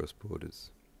information across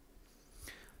borders.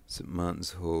 St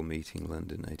Martin's Hall meeting,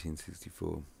 London,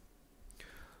 1864.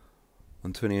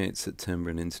 On 28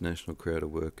 September, an international crowd of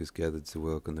workers gathered to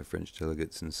welcome the French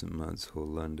delegates in St Martin's Hall,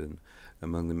 London.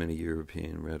 Among the many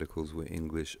European radicals were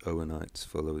English Owenites,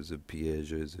 followers of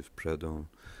Pierre-Joseph Proudhon,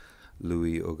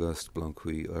 Louis-Auguste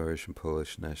Blanqui, Irish and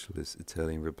Polish nationalists,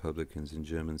 Italian republicans and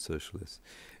German socialists.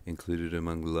 Included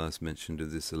among the last mentioned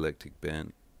of this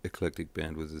eclectic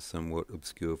band was a somewhat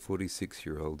obscure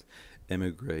 46-year-old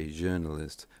émigré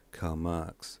journalist, Karl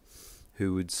Marx,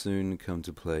 who would soon come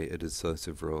to play a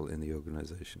decisive role in the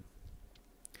organisation.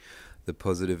 The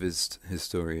positivist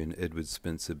historian Edward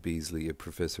Spencer Beasley, a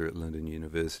professor at London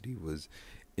University, was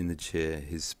in the chair.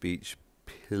 His speech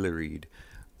pilloried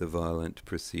the violent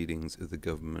proceedings of the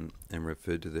government and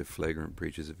referred to their flagrant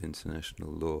breaches of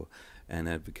international law, and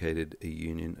advocated a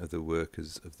union of the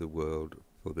workers of the world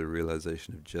for the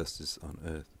realisation of justice on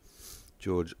earth.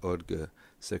 George Odger,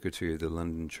 Secretary of the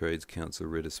London Trades Council,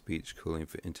 read a speech calling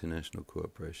for international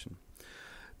cooperation.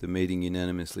 The meeting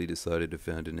unanimously decided to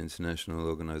found an international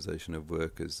organisation of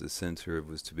workers. The centre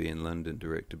was to be in London,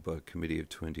 directed by a committee of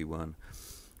 21,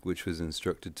 which was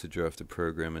instructed to draft a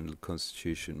programme and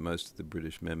constitution. Most of the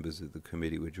British members of the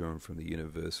committee were drawn from the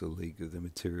Universal League of the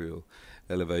Material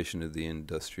Elevation of the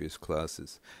Industrious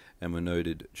Classes, and were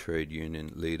noted trade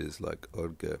union leaders like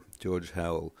Odger. George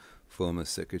Howell, former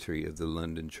secretary of the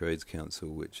London Trades Council,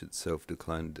 which itself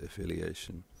declined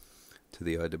affiliation to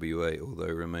the IWA,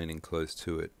 although remaining close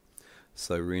to it.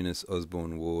 Cyrenus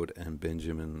Osborne Ward and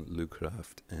Benjamin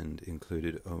Lucraft, and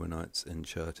included Owenites and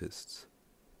Chartists.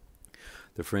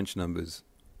 The French members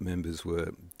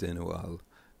were Denoal,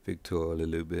 Victor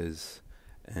Lelubez,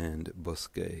 and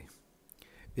Bosquet.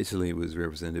 Italy was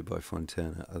represented by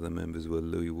Fontana. Other members were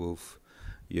Louis Wolff,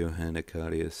 Johann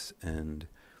Acarius, and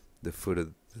the foot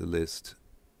of the list,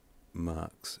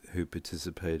 Marx, who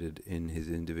participated in his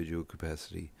individual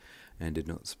capacity and did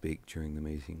not speak during the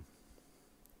meeting.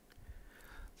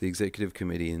 The Executive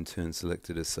Committee in turn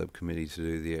selected a subcommittee to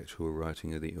do the actual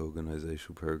writing of the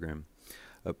organisational programme,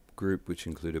 a group which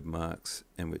included Marx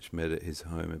and which met at his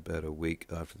home about a week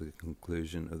after the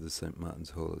conclusion of the St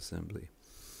Martin's Hall Assembly.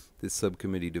 This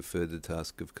subcommittee deferred the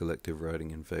task of collective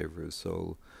writing in favour of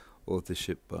sole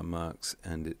authorship by Marx,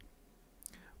 and it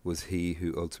was he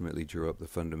who ultimately drew up the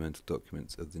fundamental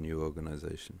documents of the new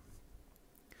organisation.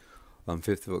 On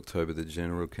 5th of October, the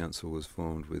General Council was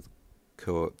formed with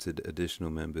co-opted additional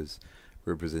members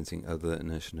representing other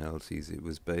nationalities. It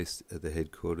was based at the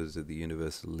headquarters of the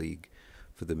Universal League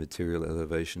for the Material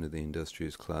Elevation of the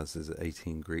Industrious Classes at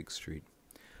 18 Greek Street.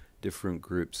 Different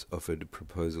groups offered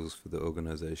proposals for the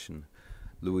organisation.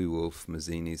 Louis Wolff,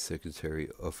 Mazzini's secretary,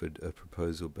 offered a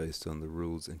proposal based on the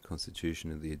rules and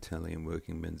constitution of the Italian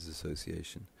Working Men's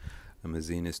Association, a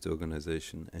Mazzinist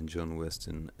organization, and John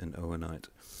Weston, an Owenite,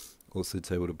 also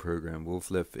tabled a program. Wolff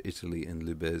left for Italy, and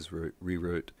Lubez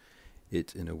rewrote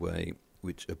it in a way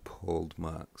which appalled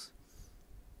Marx.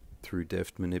 Through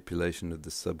deft manipulation of the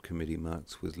subcommittee,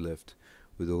 Marx was left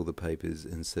with all the papers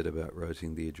and set about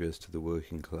writing the address to the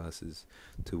working classes,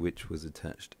 to which was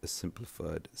attached a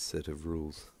simplified set of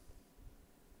rules.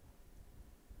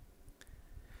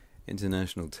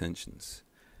 International tensions.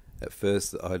 At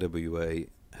first, the IWA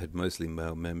had mostly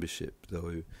male membership,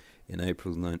 though in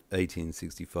April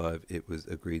 1865 it was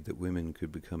agreed that women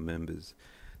could become members.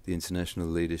 The international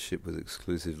leadership was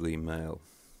exclusively male.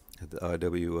 At the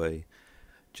IWA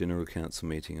General Council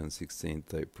meeting on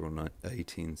 16th April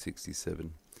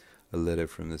 1867, a letter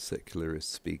from the secularist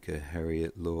speaker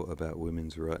Harriet Law about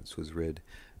women's rights was read,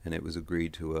 and it was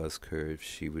agreed to ask her if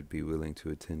she would be willing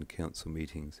to attend council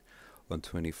meetings. On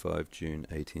 25 June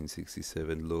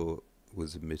 1867, Law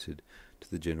was admitted to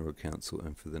the General Council,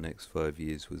 and for the next 5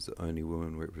 years was the only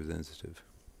woman representative.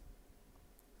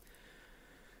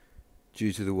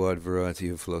 Due to the wide variety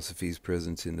of philosophies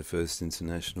present in the First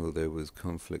International, there was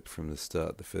conflict from the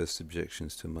start. The first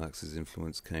objections to Marx's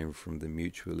influence came from the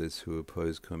mutualists who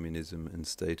opposed communism and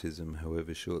statism.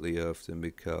 However, shortly after,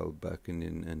 Mikhail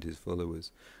Bakunin and his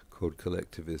followers, called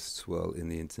collectivists, while in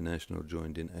the International,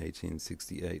 joined in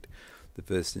 1868. The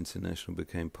First International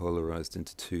became polarized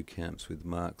into two camps, with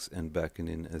Marx and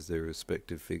Bakunin as their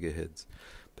respective figureheads.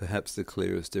 Perhaps the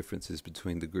clearest differences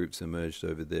between the groups emerged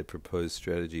over their proposed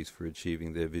strategies for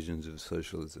achieving their visions of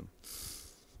socialism.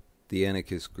 The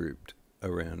anarchist group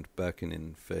around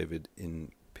Bakunin favored,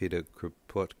 in Peter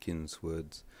Kropotkin's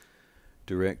words,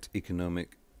 direct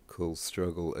economical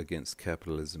struggle against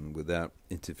capitalism without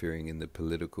interfering in the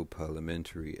political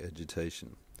parliamentary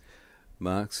agitation.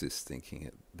 Marxist thinking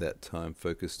at that time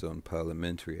focused on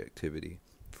parliamentary activity.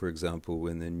 For example,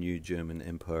 when the new German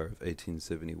Empire of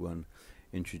 1871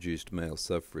 introduced male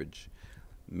suffrage,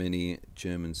 many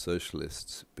German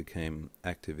socialists became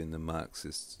active in the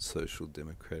Marxist Social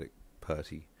Democratic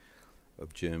Party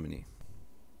of Germany.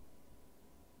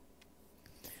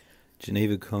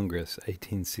 Geneva Congress,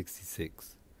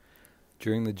 1866.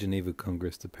 During the Geneva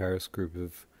Congress, the Paris group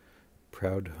of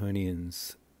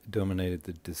Proudhonians dominated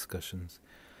the discussions.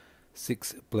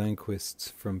 6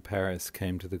 Blanquists from Paris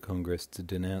came to the Congress to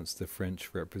denounce the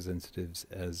French representatives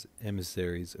as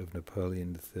emissaries of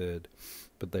Napoleon III,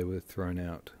 but they were thrown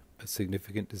out. A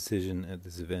significant decision at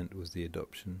this event was the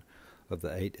adoption of the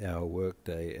 8-hour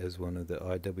workday as one of the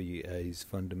IWA's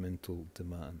fundamental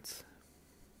demands.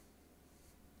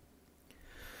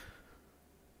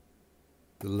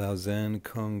 The Lausanne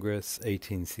Congress,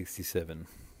 1867.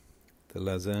 The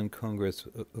Lausanne Congress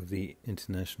of the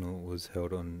International was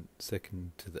held on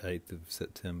 2nd to the 8th of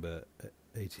September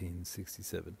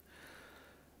 1867.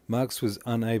 Marx was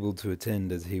unable to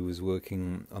attend as he was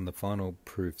working on the final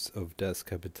proofs of Das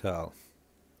Kapital.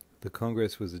 The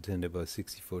Congress was attended by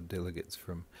 64 delegates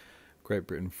from Great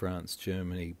Britain, France,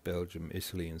 Germany, Belgium,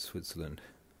 Italy and Switzerland.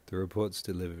 The reports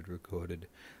delivered recorded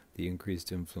the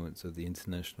increased influence of the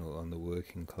International on the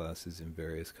working classes in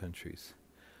various countries.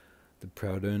 The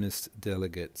Proudhonist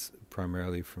delegates,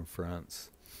 primarily from France,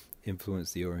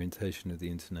 influenced the orientation of the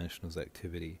International's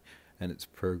activity and its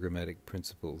programmatic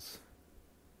principles.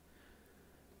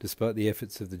 Despite the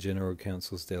efforts of the General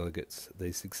Council's delegates,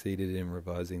 they succeeded in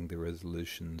revising the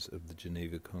resolutions of the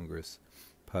Geneva Congress,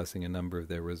 passing a number of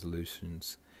their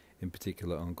resolutions, in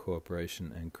particular on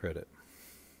cooperation and credit.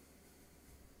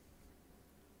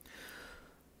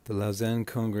 The Lausanne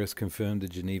Congress confirmed the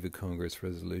Geneva Congress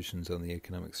resolutions on the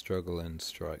economic struggle and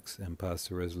strikes, and passed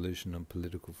a resolution on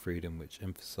political freedom which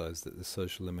emphasized that the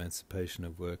social emancipation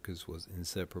of workers was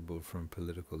inseparable from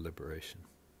political liberation.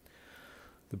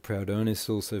 The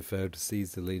Proudhonists also failed to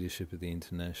seize the leadership of the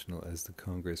International as the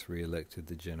Congress re-elected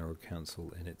the General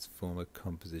Council in its former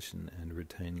composition and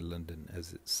retained London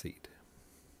as its seat.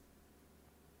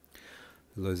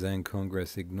 The Lausanne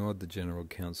Congress ignored the General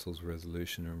Council's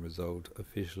resolution and resolved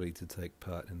officially to take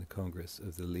part in the Congress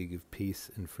of the League of Peace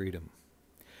and Freedom.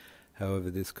 However,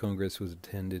 this Congress was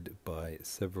attended by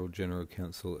several General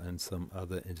Council and some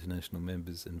other international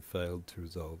members and failed to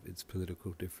resolve its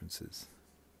political differences.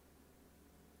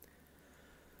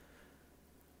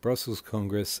 Brussels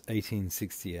Congress,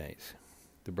 1868.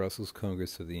 The Brussels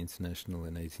Congress of the International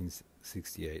in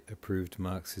 1868 approved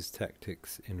Marxist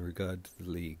tactics in regard to the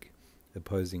League,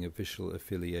 opposing official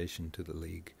affiliation to the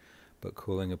League, but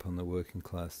calling upon the working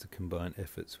class to combine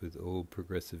efforts with all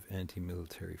progressive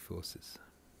anti-military forces.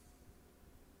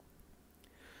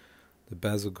 The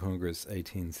Basel Congress,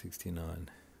 1869.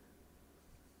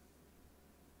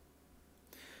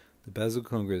 The Basel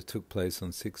Congress took place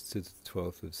on 6th to the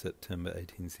 12th of September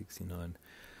 1869,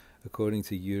 according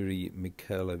to Yuri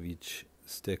Mikhailovich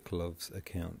Steklov's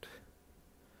account.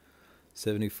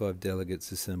 75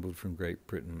 delegates assembled from Great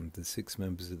Britain, the 6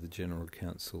 members of the General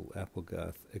Council,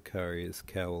 Applegarth, Icarius,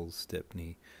 Cowell,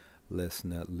 Stepney,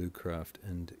 Lesnar, Lucraft,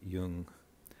 and Jung,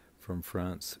 from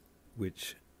France,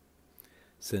 which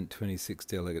sent 26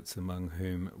 delegates, among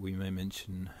whom we may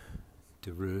mention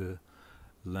Dereux,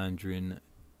 Landrin,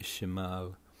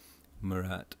 Chemal,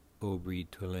 Murat, Aubry,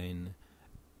 Tolaine,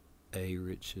 A.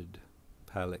 Richard,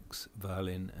 Palix,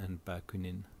 Valin, and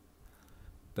Bakunin.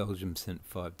 Belgium sent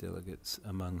 5 delegates,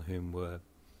 among whom were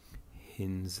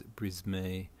Hinz,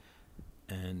 Brismay,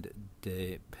 and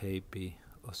De Pepe.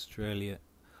 Austria,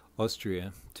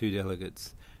 2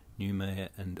 delegates, Neumayer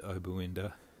and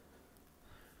Oberwinder.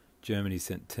 Germany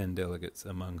sent 10 delegates,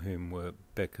 among whom were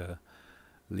Becker,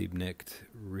 Liebknecht,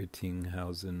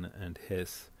 Rittinghausen, and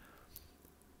Hess.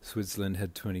 Switzerland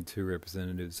had 22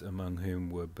 representatives, among whom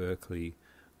were Berkeley,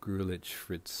 Grulich,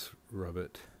 Fritz,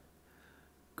 Robert,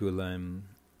 Guillaume,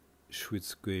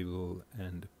 Schwitzguebel,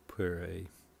 and Poiret.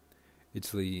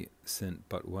 Italy sent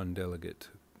but 1 delegate,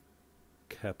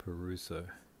 Caparuso.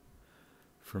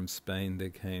 From Spain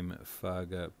there came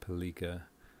Farga, Pelica,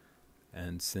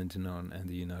 and Centenon, and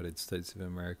the United States of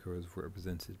America was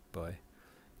represented by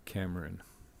Cameron.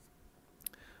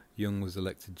 Jung was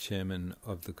elected chairman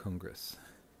of the Congress.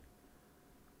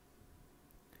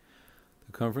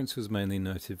 The conference was mainly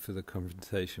noted for the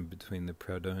confrontation between the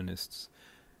Proudhonists,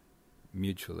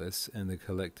 mutualists, and the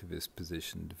collectivist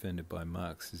position defended by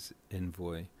Marx's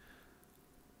envoy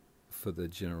for the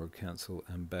General Council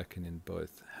and Bakunin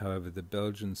both. However, the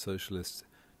Belgian socialist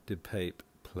De Pape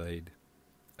played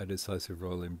a decisive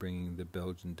role in bringing the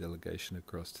Belgian delegation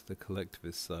across to the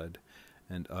collectivist side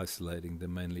and isolating the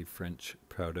mainly French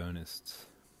Proudhonists.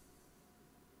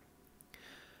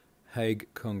 Hague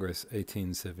Congress,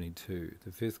 1872.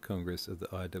 The 5th Congress of the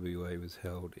IWA was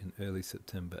held in early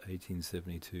September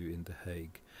 1872 in The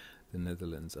Hague, the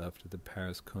Netherlands, after the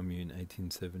Paris Commune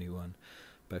 1871.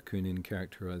 Bakunin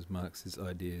characterized Marx's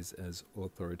ideas as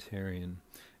authoritarian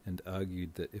and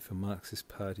argued that if a Marxist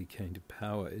party came to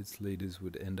power, its leaders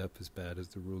would end up as bad as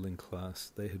the ruling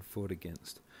class they had fought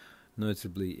against,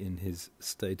 notably in his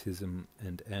statism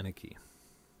and anarchy.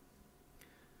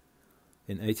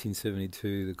 In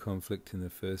 1872, the conflict in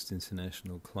the First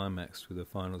International climaxed with a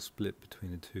final split between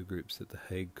the 2 groups at the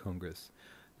Hague Congress.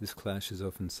 This clash is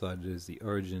often cited as the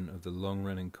origin of the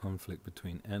long-running conflict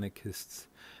between anarchists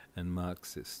and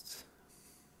Marxists.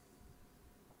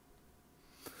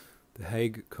 The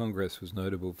Hague Congress was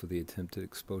notable for the attempted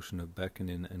expulsion of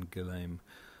Bakunin and Guillaume,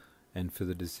 and for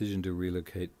the decision to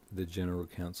relocate the General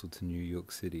Council to New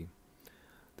York City.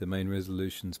 The main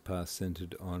resolutions passed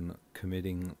centered on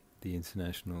committing the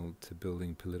International to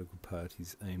building political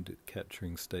parties aimed at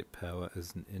capturing state power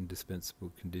as an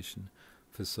indispensable condition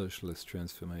for socialist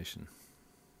transformation.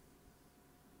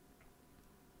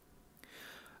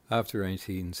 After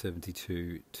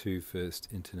 1872, 2 First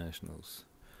Internationals.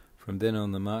 From then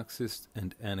on, the Marxist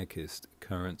and anarchist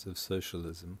currents of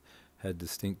socialism had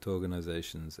distinct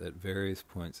organizations at various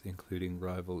points, including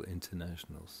rival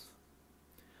internationals.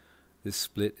 This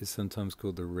split is sometimes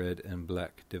called the Red and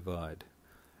Black Divide,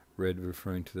 red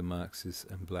referring to the Marxists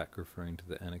and black referring to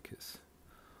the anarchists.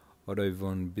 Otto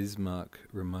von Bismarck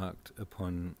remarked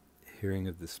upon hearing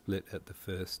of the split at the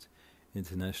First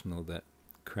International that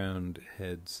crowned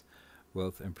heads,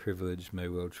 wealth and privilege may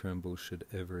well tremble should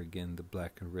ever again the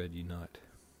black and red unite.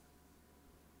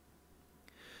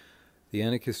 The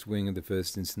anarchist wing of the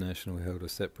First International held a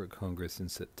separate congress in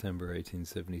September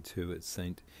 1872 at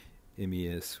St.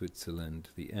 Imier, Switzerland.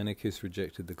 The anarchists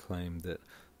rejected the claim that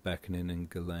Bakunin and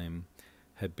Guillaume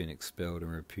had been expelled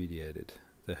and repudiated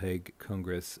the Hague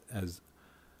Congress as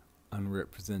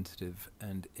unrepresentative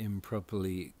and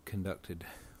improperly conducted.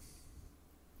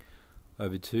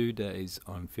 Over 2 days,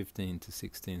 on 15 to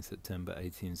 16 September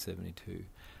 1872,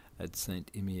 at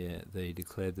St. Imier, they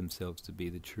declared themselves to be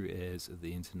the true heirs of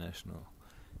the International.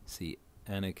 See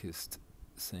Anarchist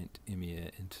St. Imier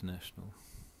International.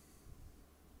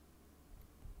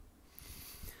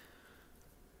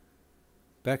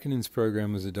 Bakunin's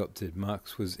program was adopted.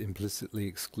 Marx was implicitly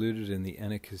excluded, and the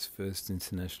anarchist First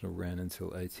International ran until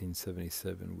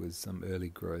 1877, with some early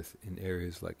growth in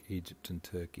areas like Egypt and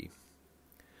Turkey.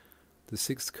 The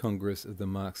 6th Congress of the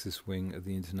Marxist wing of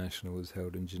the International was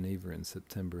held in Geneva in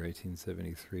September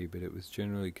 1873, but it was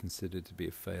generally considered to be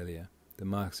a failure. The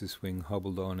Marxist wing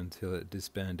hobbled on until it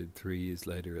disbanded 3 years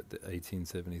later at the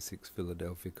 1876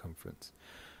 Philadelphia Conference.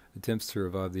 Attempts to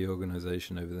revive the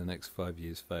organisation over the next 5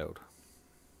 years failed.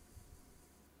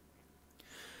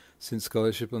 Since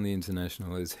scholarship on the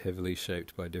international is heavily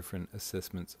shaped by different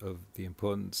assessments of the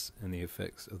importance and the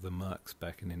effects of the marks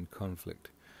back and in conflict,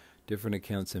 different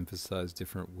accounts emphasised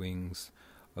different wings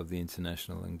of the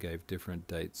international and gave different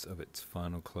dates of its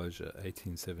final closure,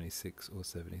 1876 or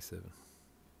 77.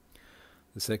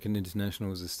 The Second International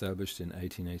was established in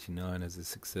 1889 as a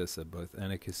successor. Both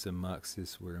anarchists and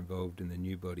Marxists were involved in the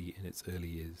new body in its early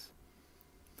years.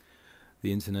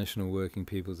 The International Working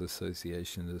People's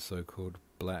Association, the so-called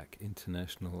Black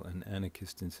International and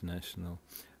Anarchist International,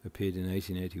 appeared in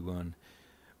 1881,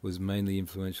 was mainly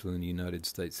influential in the United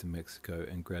States and Mexico,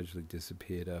 and gradually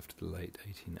disappeared after the late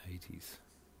 1880s.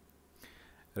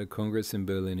 At a congress in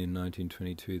Berlin in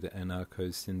 1922, the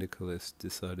anarcho-syndicalists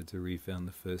decided to refound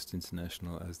the First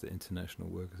International as the International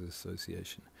Workers'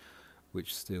 Association,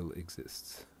 which still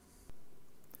exists.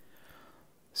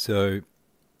 So,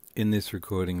 in this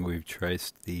recording, we've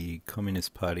traced the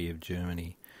Communist Party of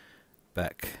Germany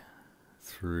back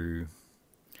through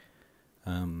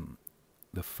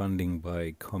the funding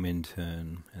by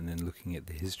Comintern, and then looking at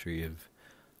the history of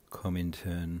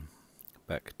Comintern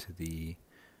back to the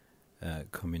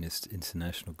Communist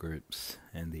International Groups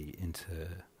and the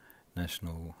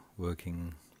International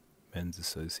Working Men's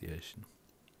Association.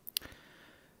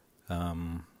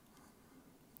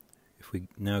 If we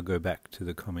now go back to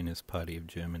the Communist Party of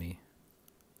Germany,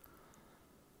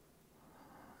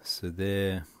 so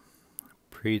their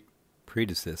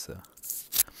predecessor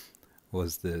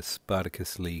was the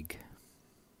Spartacus League.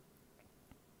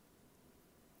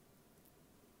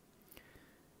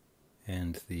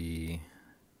 And the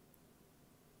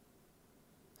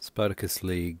Spartacus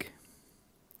League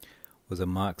was a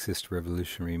Marxist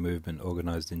revolutionary movement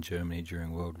organized in Germany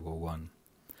during World War I.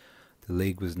 The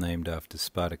League was named after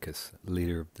Spartacus,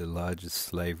 leader of the largest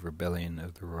slave rebellion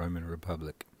of the Roman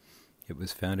Republic. It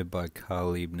was founded by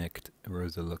Karl Liebknecht,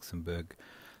 Rosa Luxemburg,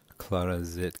 Clara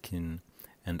Zetkin,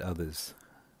 and others.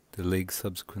 The League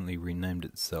subsequently renamed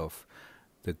itself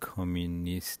the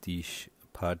Kommunistische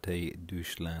Partei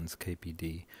Deutschlands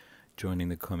 (KPD), joining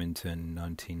the Comintern in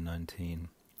 1919.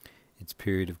 Its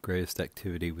period of greatest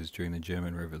activity was during the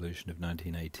German Revolution of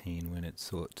 1918, when it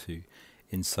sought to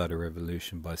incite a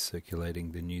revolution by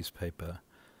circulating the newspaper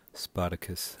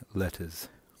Spartacus Letters.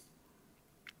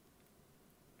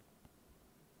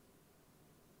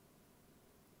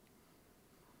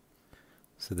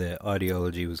 So their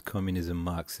ideology was communism,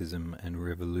 Marxism, and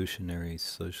revolutionary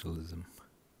socialism.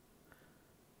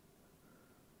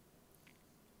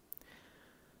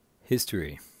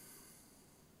 History.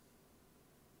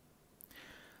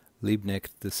 Liebknecht,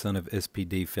 the son of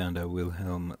SPD founder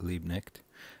Wilhelm Liebknecht,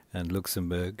 and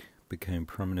Luxemburg became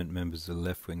prominent members of the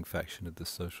left-wing faction of the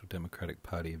Social Democratic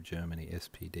Party of Germany,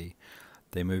 SPD.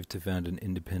 They moved to found an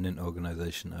independent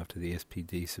organization after the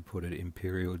SPD supported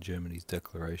Imperial Germany's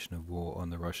declaration of war on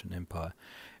the Russian Empire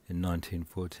in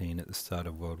 1914 at the start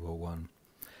of World War I.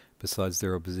 Besides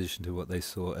their opposition to what they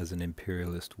saw as an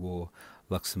imperialist war,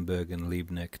 Luxemburg and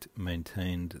Liebknecht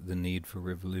maintained the need for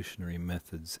revolutionary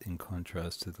methods in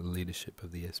contrast to the leadership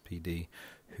of the SPD,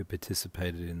 who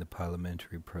participated in the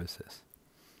parliamentary process.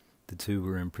 The two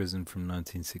were imprisoned from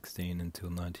 1916 until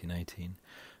 1918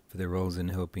 for their roles in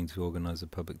helping to organize a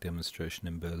public demonstration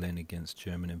in Berlin against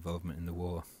German involvement in the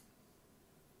war.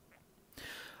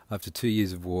 After 2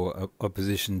 years of war,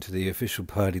 opposition to the official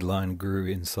party line grew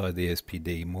inside the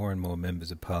SPD. More and more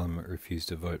members of parliament refused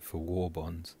to vote for war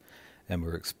bonds and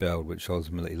were expelled, which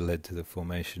ultimately led to the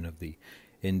formation of the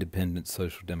Independent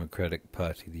Social Democratic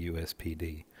Party, the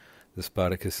USPD. The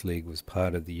Spartacus League was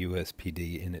part of the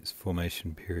USPD in its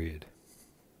formation period.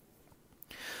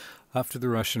 After the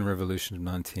Russian Revolution of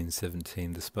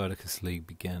 1917, the Spartacus League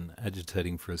began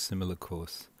agitating for a similar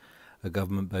course, a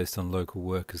government based on local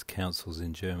workers' councils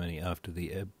in Germany after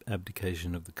the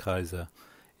abdication of the Kaiser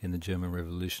in the German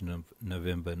Revolution of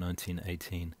November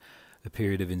 1918. A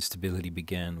period of instability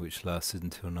began, which lasted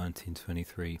until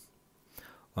 1923.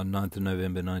 On 9th of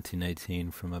November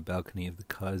 1918, from a balcony of the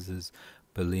Kaiser's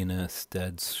Berliner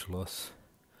Staatsschloss,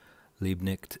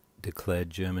 Liebknecht declared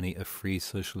Germany a free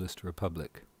socialist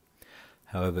republic.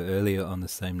 However, earlier on the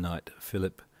same night,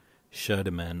 Philipp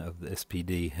Scheidemann of the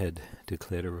SPD had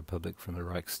declared a republic from the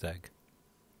Reichstag.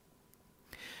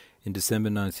 In December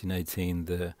 1918,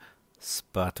 the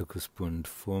Spartakusbund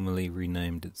formally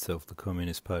renamed itself the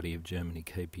Communist Party of Germany,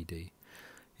 KPD.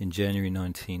 In January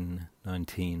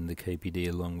 1919, the KPD,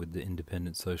 along with the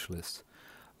Independent Socialists,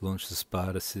 launched the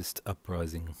Spartacist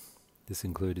uprising. This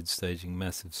included staging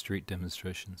massive street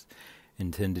demonstrations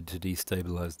intended to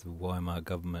destabilize the Weimar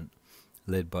government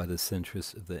led by the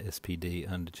centrists of the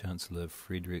SPD under Chancellor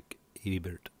Friedrich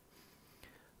Ebert.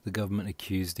 The government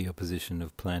accused the opposition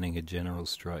of planning a general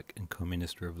strike and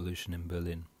communist revolution in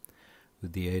Berlin,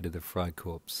 with the aid of the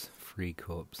Freikorps, Free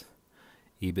Corps.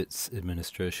 Ebert's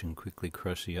administration quickly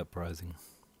crushed the uprising.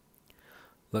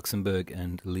 Luxemburg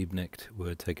and Liebknecht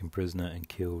were taken prisoner and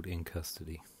killed in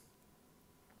custody.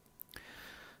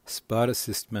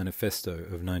 Spartacist Manifesto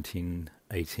of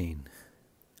 1918.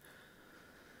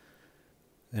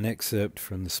 An excerpt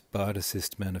from the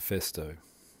Spartacist Manifesto.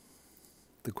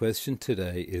 The question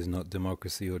today is not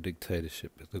democracy or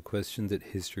dictatorship. The question that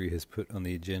history has put on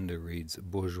the agenda reads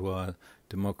bourgeois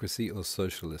democracy or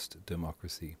socialist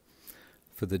democracy.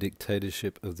 For the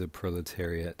dictatorship of the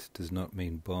proletariat does not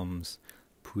mean bombs,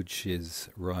 putsches,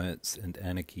 riots and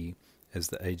anarchy as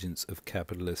the agents of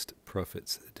capitalist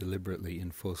profits deliberately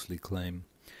and falsely claim.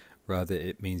 Rather,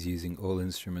 it means using all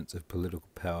instruments of political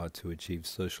power to achieve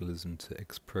socialism to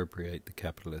expropriate the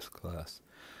capitalist class,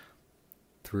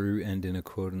 through and in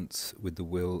accordance with the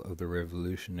will of the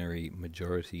revolutionary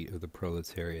majority of the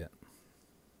proletariat.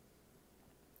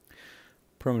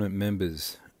 Prominent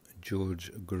members: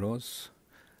 George Gross,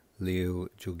 Leo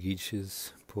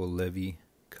Georgiches, Paul Levy,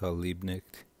 Karl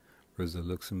Liebknecht, Rosa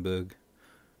Luxemburg,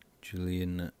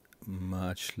 Julian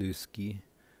Marchluski,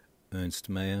 Ernst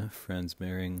Mayr, Franz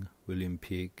Mehring, William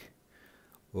Pieck,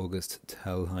 August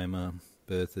Thalheimer,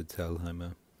 Bertha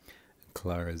Thalheimer, and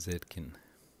Clara Zetkin.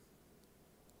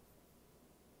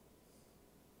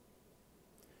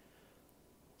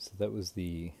 So that was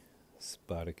the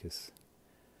Spartacus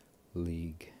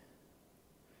League,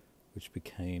 which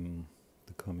became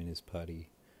the Communist Party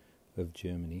of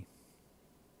Germany.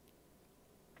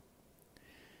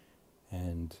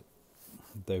 And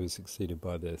they were succeeded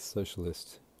by the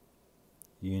Socialist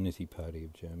Unity Party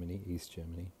of Germany, East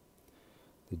Germany,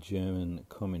 the German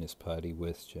Communist Party,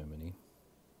 West Germany,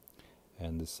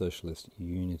 and the Socialist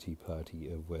Unity Party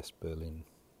of West Berlin.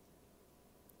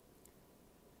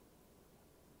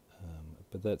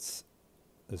 But that's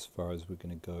as far as we're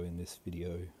going to go in this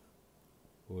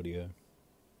audio,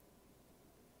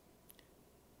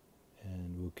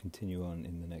 and we'll continue on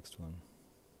in the next one.